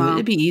 Just I don't do know. it.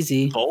 It'd be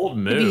easy. Bold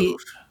move.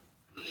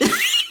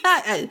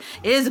 It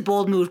is a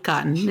bold move,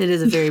 Cotton. It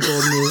is a very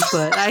bold move,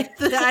 but I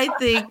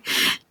think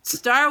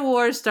Star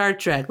Wars, Star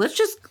Trek. Let's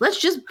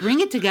just bring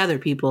it together,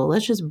 people.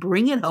 Let's just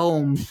bring it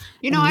home.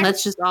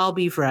 Let's just all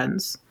be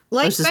friends.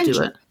 Let's just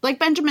do it. Like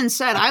Benjamin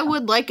said, I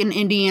would like an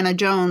Indiana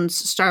Jones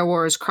Star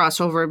Wars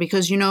crossover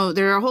because,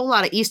 there are a whole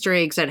lot of Easter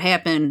eggs that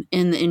happen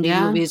in the Indy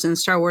movies and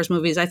Star Wars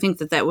movies. I think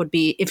that would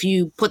be, if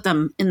you put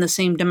them in the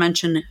same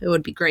dimension, it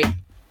would be great.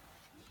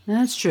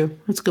 That's true.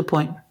 That's a good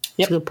point.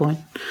 That's a good point.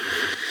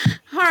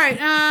 All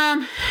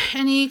right.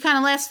 Any kind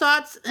of last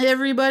thoughts,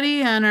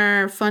 everybody, on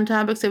our fun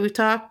topics that we've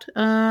talked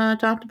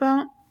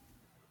about?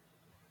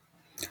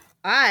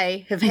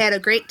 I have had a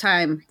great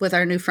time with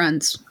our new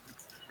friends.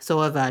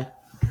 So have I.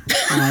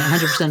 I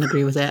 100%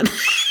 agree with that.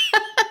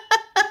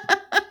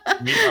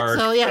 We are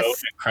so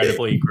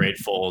incredibly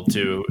grateful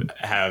to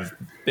have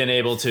been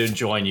able to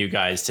join you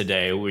guys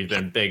today. We've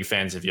been big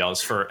fans of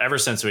y'all's ever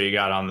since we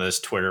got on this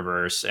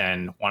Twitterverse,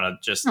 and want to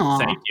just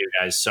thank you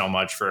guys so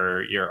much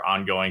for your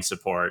ongoing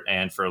support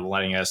and for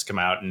letting us come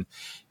out and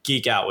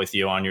geek out with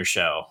you on your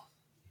show.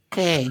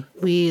 Hey,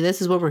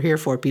 this is what we're here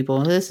for,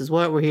 people. This is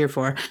what we're here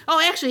for. Oh,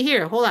 actually,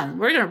 here, hold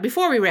on.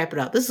 Before we wrap it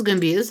up, this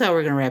is how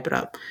we're gonna wrap it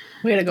up.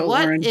 Way to go,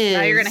 Lauren.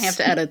 Now you're gonna have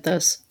to edit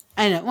this.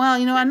 I know. Well,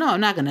 I know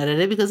I'm not going to edit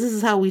it because this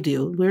is how we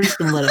do. We're just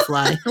going to let it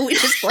fly. we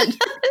just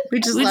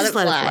let it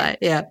fly.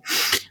 Yeah.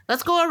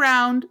 Let's go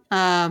around.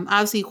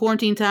 Obviously,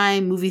 quarantine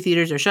time, movie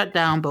theaters are shut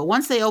down. But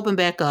once they open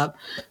back up,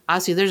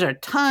 obviously, there's a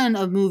ton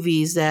of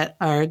movies that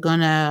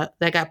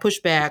got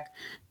pushed back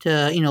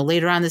to,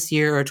 later on this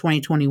year or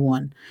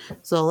 2021.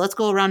 So let's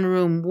go around the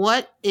room.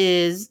 What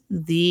is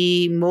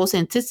the most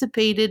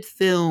anticipated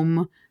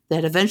film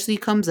that eventually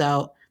comes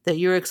out that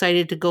you're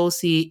excited to go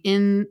see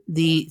in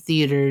the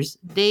theaters?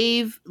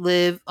 Dave,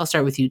 Liv, I'll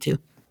start with you two.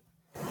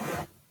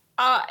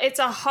 It's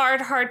a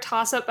hard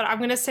toss-up, but I'm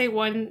going to say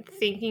one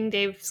thinking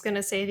Dave's going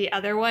to say the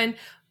other one.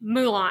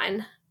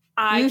 Mulan.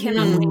 I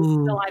cannot wait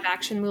for the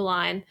live-action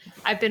Mulan.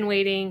 I've been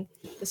waiting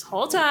this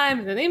whole time,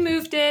 and then they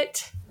moved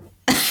it.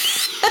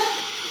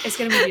 It's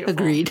going to be beautiful.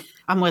 Agreed.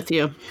 I'm with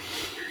you.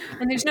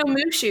 And there's no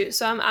Mushu,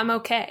 so I'm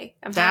okay.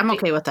 I'm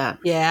okay with that.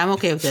 Yeah, I'm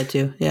okay with that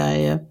too.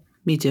 Yeah.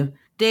 Me too.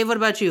 Dave, what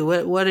about you?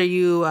 What are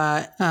you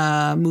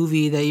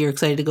movie that you're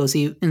excited to go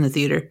see in the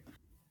theater?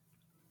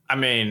 I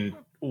mean,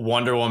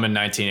 Wonder Woman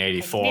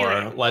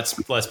 1984.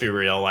 Let's be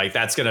real. Like,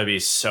 that's gonna be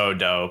so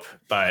dope.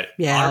 But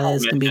yeah,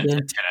 that's gonna be good.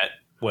 Tenet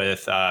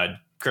with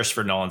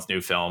Christopher Nolan's new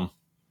film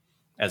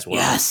as well.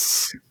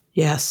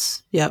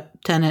 Yes. Yep.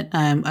 Tenet.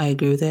 I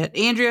agree with that.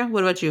 Andrea,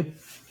 what about you?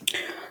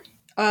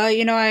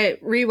 I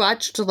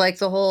rewatched like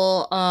the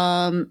whole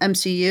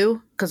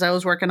MCU because I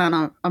was working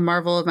on a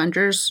Marvel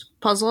Avengers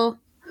puzzle.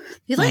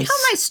 You like how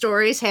my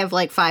stories have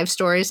like 5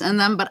 stories in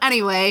them? But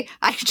anyway,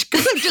 I could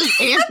have just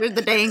answered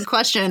the dang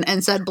question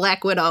and said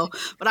Black Widow.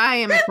 But I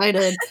am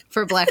excited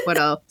for Black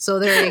Widow. So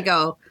there you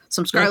go.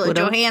 Some Scarlett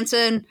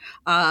Johansson,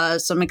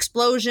 some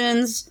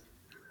explosions,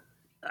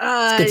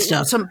 good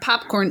stuff. some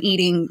popcorn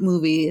eating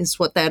movie is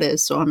what that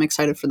is. So I'm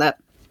excited for that.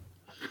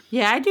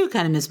 Yeah, I do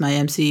kind of miss my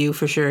MCU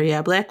for sure.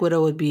 Yeah, Black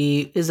Widow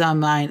is on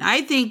mine.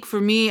 I think for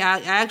me, I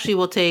actually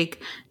will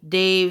take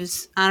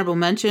Dave's honorable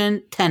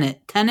mention,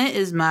 Tenet. Tenet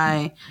is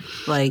my,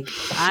 I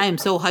am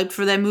so hyped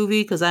for that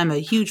movie because I'm a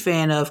huge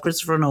fan of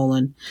Christopher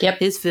Nolan. Yep.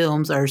 His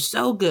films are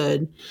so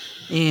good.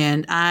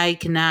 And I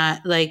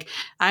cannot,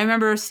 I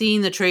remember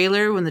seeing the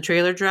trailer when the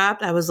trailer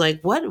dropped. I was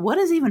like, what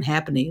is even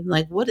happening?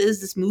 Like, what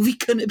is this movie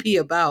going to be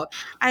about?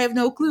 I have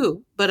no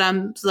clue, but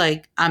I'm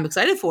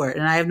excited for it.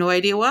 And I have no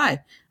idea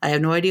why. I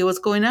have no idea what's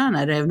going on.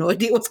 I have no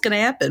idea what's going to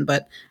happen,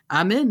 but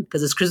I'm in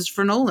because it's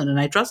Christopher Nolan and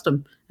I trust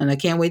him, and I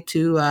can't wait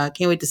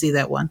to see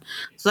that one.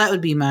 So that would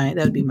be my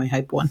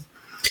hype one.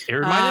 It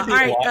reminded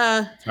me a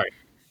lot. Sorry.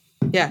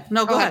 Yeah,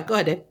 no, go ahead. Go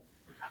ahead, Dave.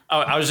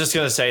 Oh, I was just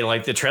going to say,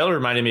 the trailer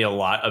reminded me a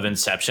lot of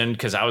Inception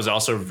because I was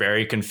also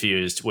very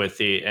confused with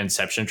the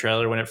Inception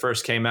trailer when it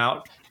first came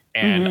out.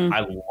 And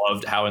I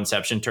loved how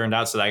Inception turned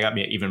out. So that got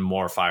me even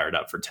more fired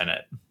up for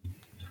Tenet.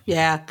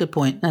 Yeah, good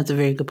point. That's a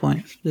very good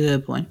point.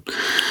 Good point.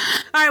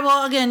 All right.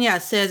 Well, again,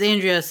 yes, as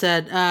Andrea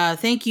said,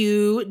 thank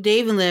you,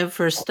 Dave and Liv,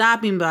 for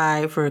stopping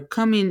by, for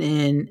coming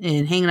in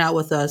and hanging out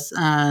with us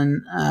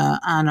on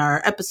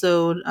our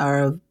episode,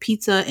 our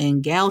Pizza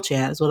and Gal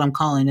Chat is what I'm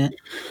calling it.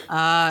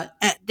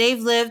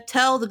 Dave, Liv,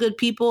 tell the good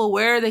people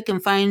where they can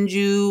find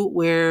you,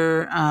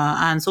 where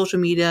on social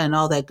media and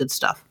all that good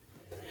stuff.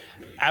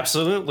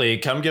 Absolutely.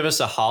 Come give us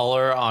a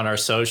holler on our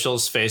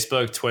socials,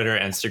 Facebook, Twitter,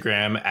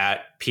 Instagram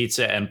at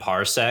Pizza and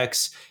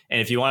Parsecs.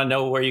 And if you want to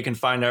know where you can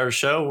find our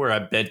show, we're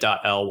at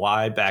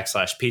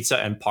bit.ly/Pizza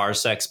and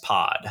Parsecs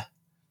pod.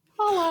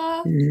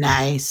 Holla.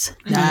 Nice.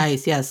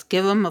 Yes.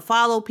 Give them a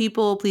follow,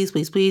 people. Please,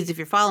 please, please. If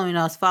you're following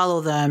us,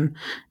 follow them.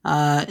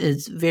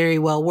 It's very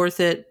well worth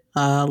it.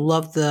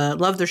 Love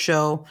their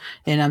show,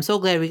 and I'm so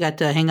glad we got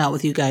to hang out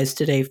with you guys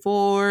today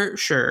for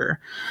sure.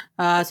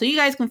 So you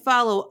guys can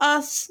follow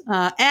us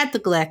at the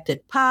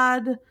Galactic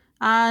Pod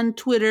on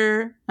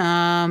Twitter.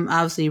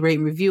 Obviously, rate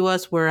and review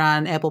us. We're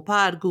on Apple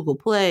Pod, Google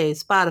Play,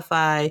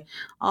 Spotify,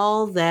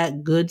 all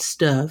that good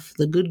stuff.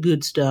 The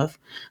good stuff.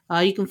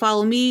 You can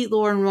follow me,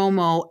 Lauren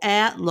Romo,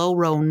 at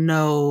Loro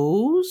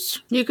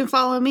Knows. You can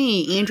follow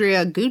me,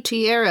 Andrea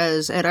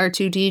Gutierrez, at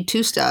R2D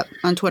Two Step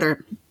on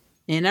Twitter.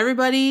 And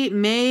everybody,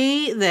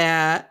 may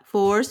that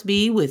force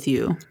be with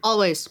you.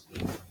 Always.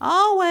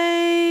 Always.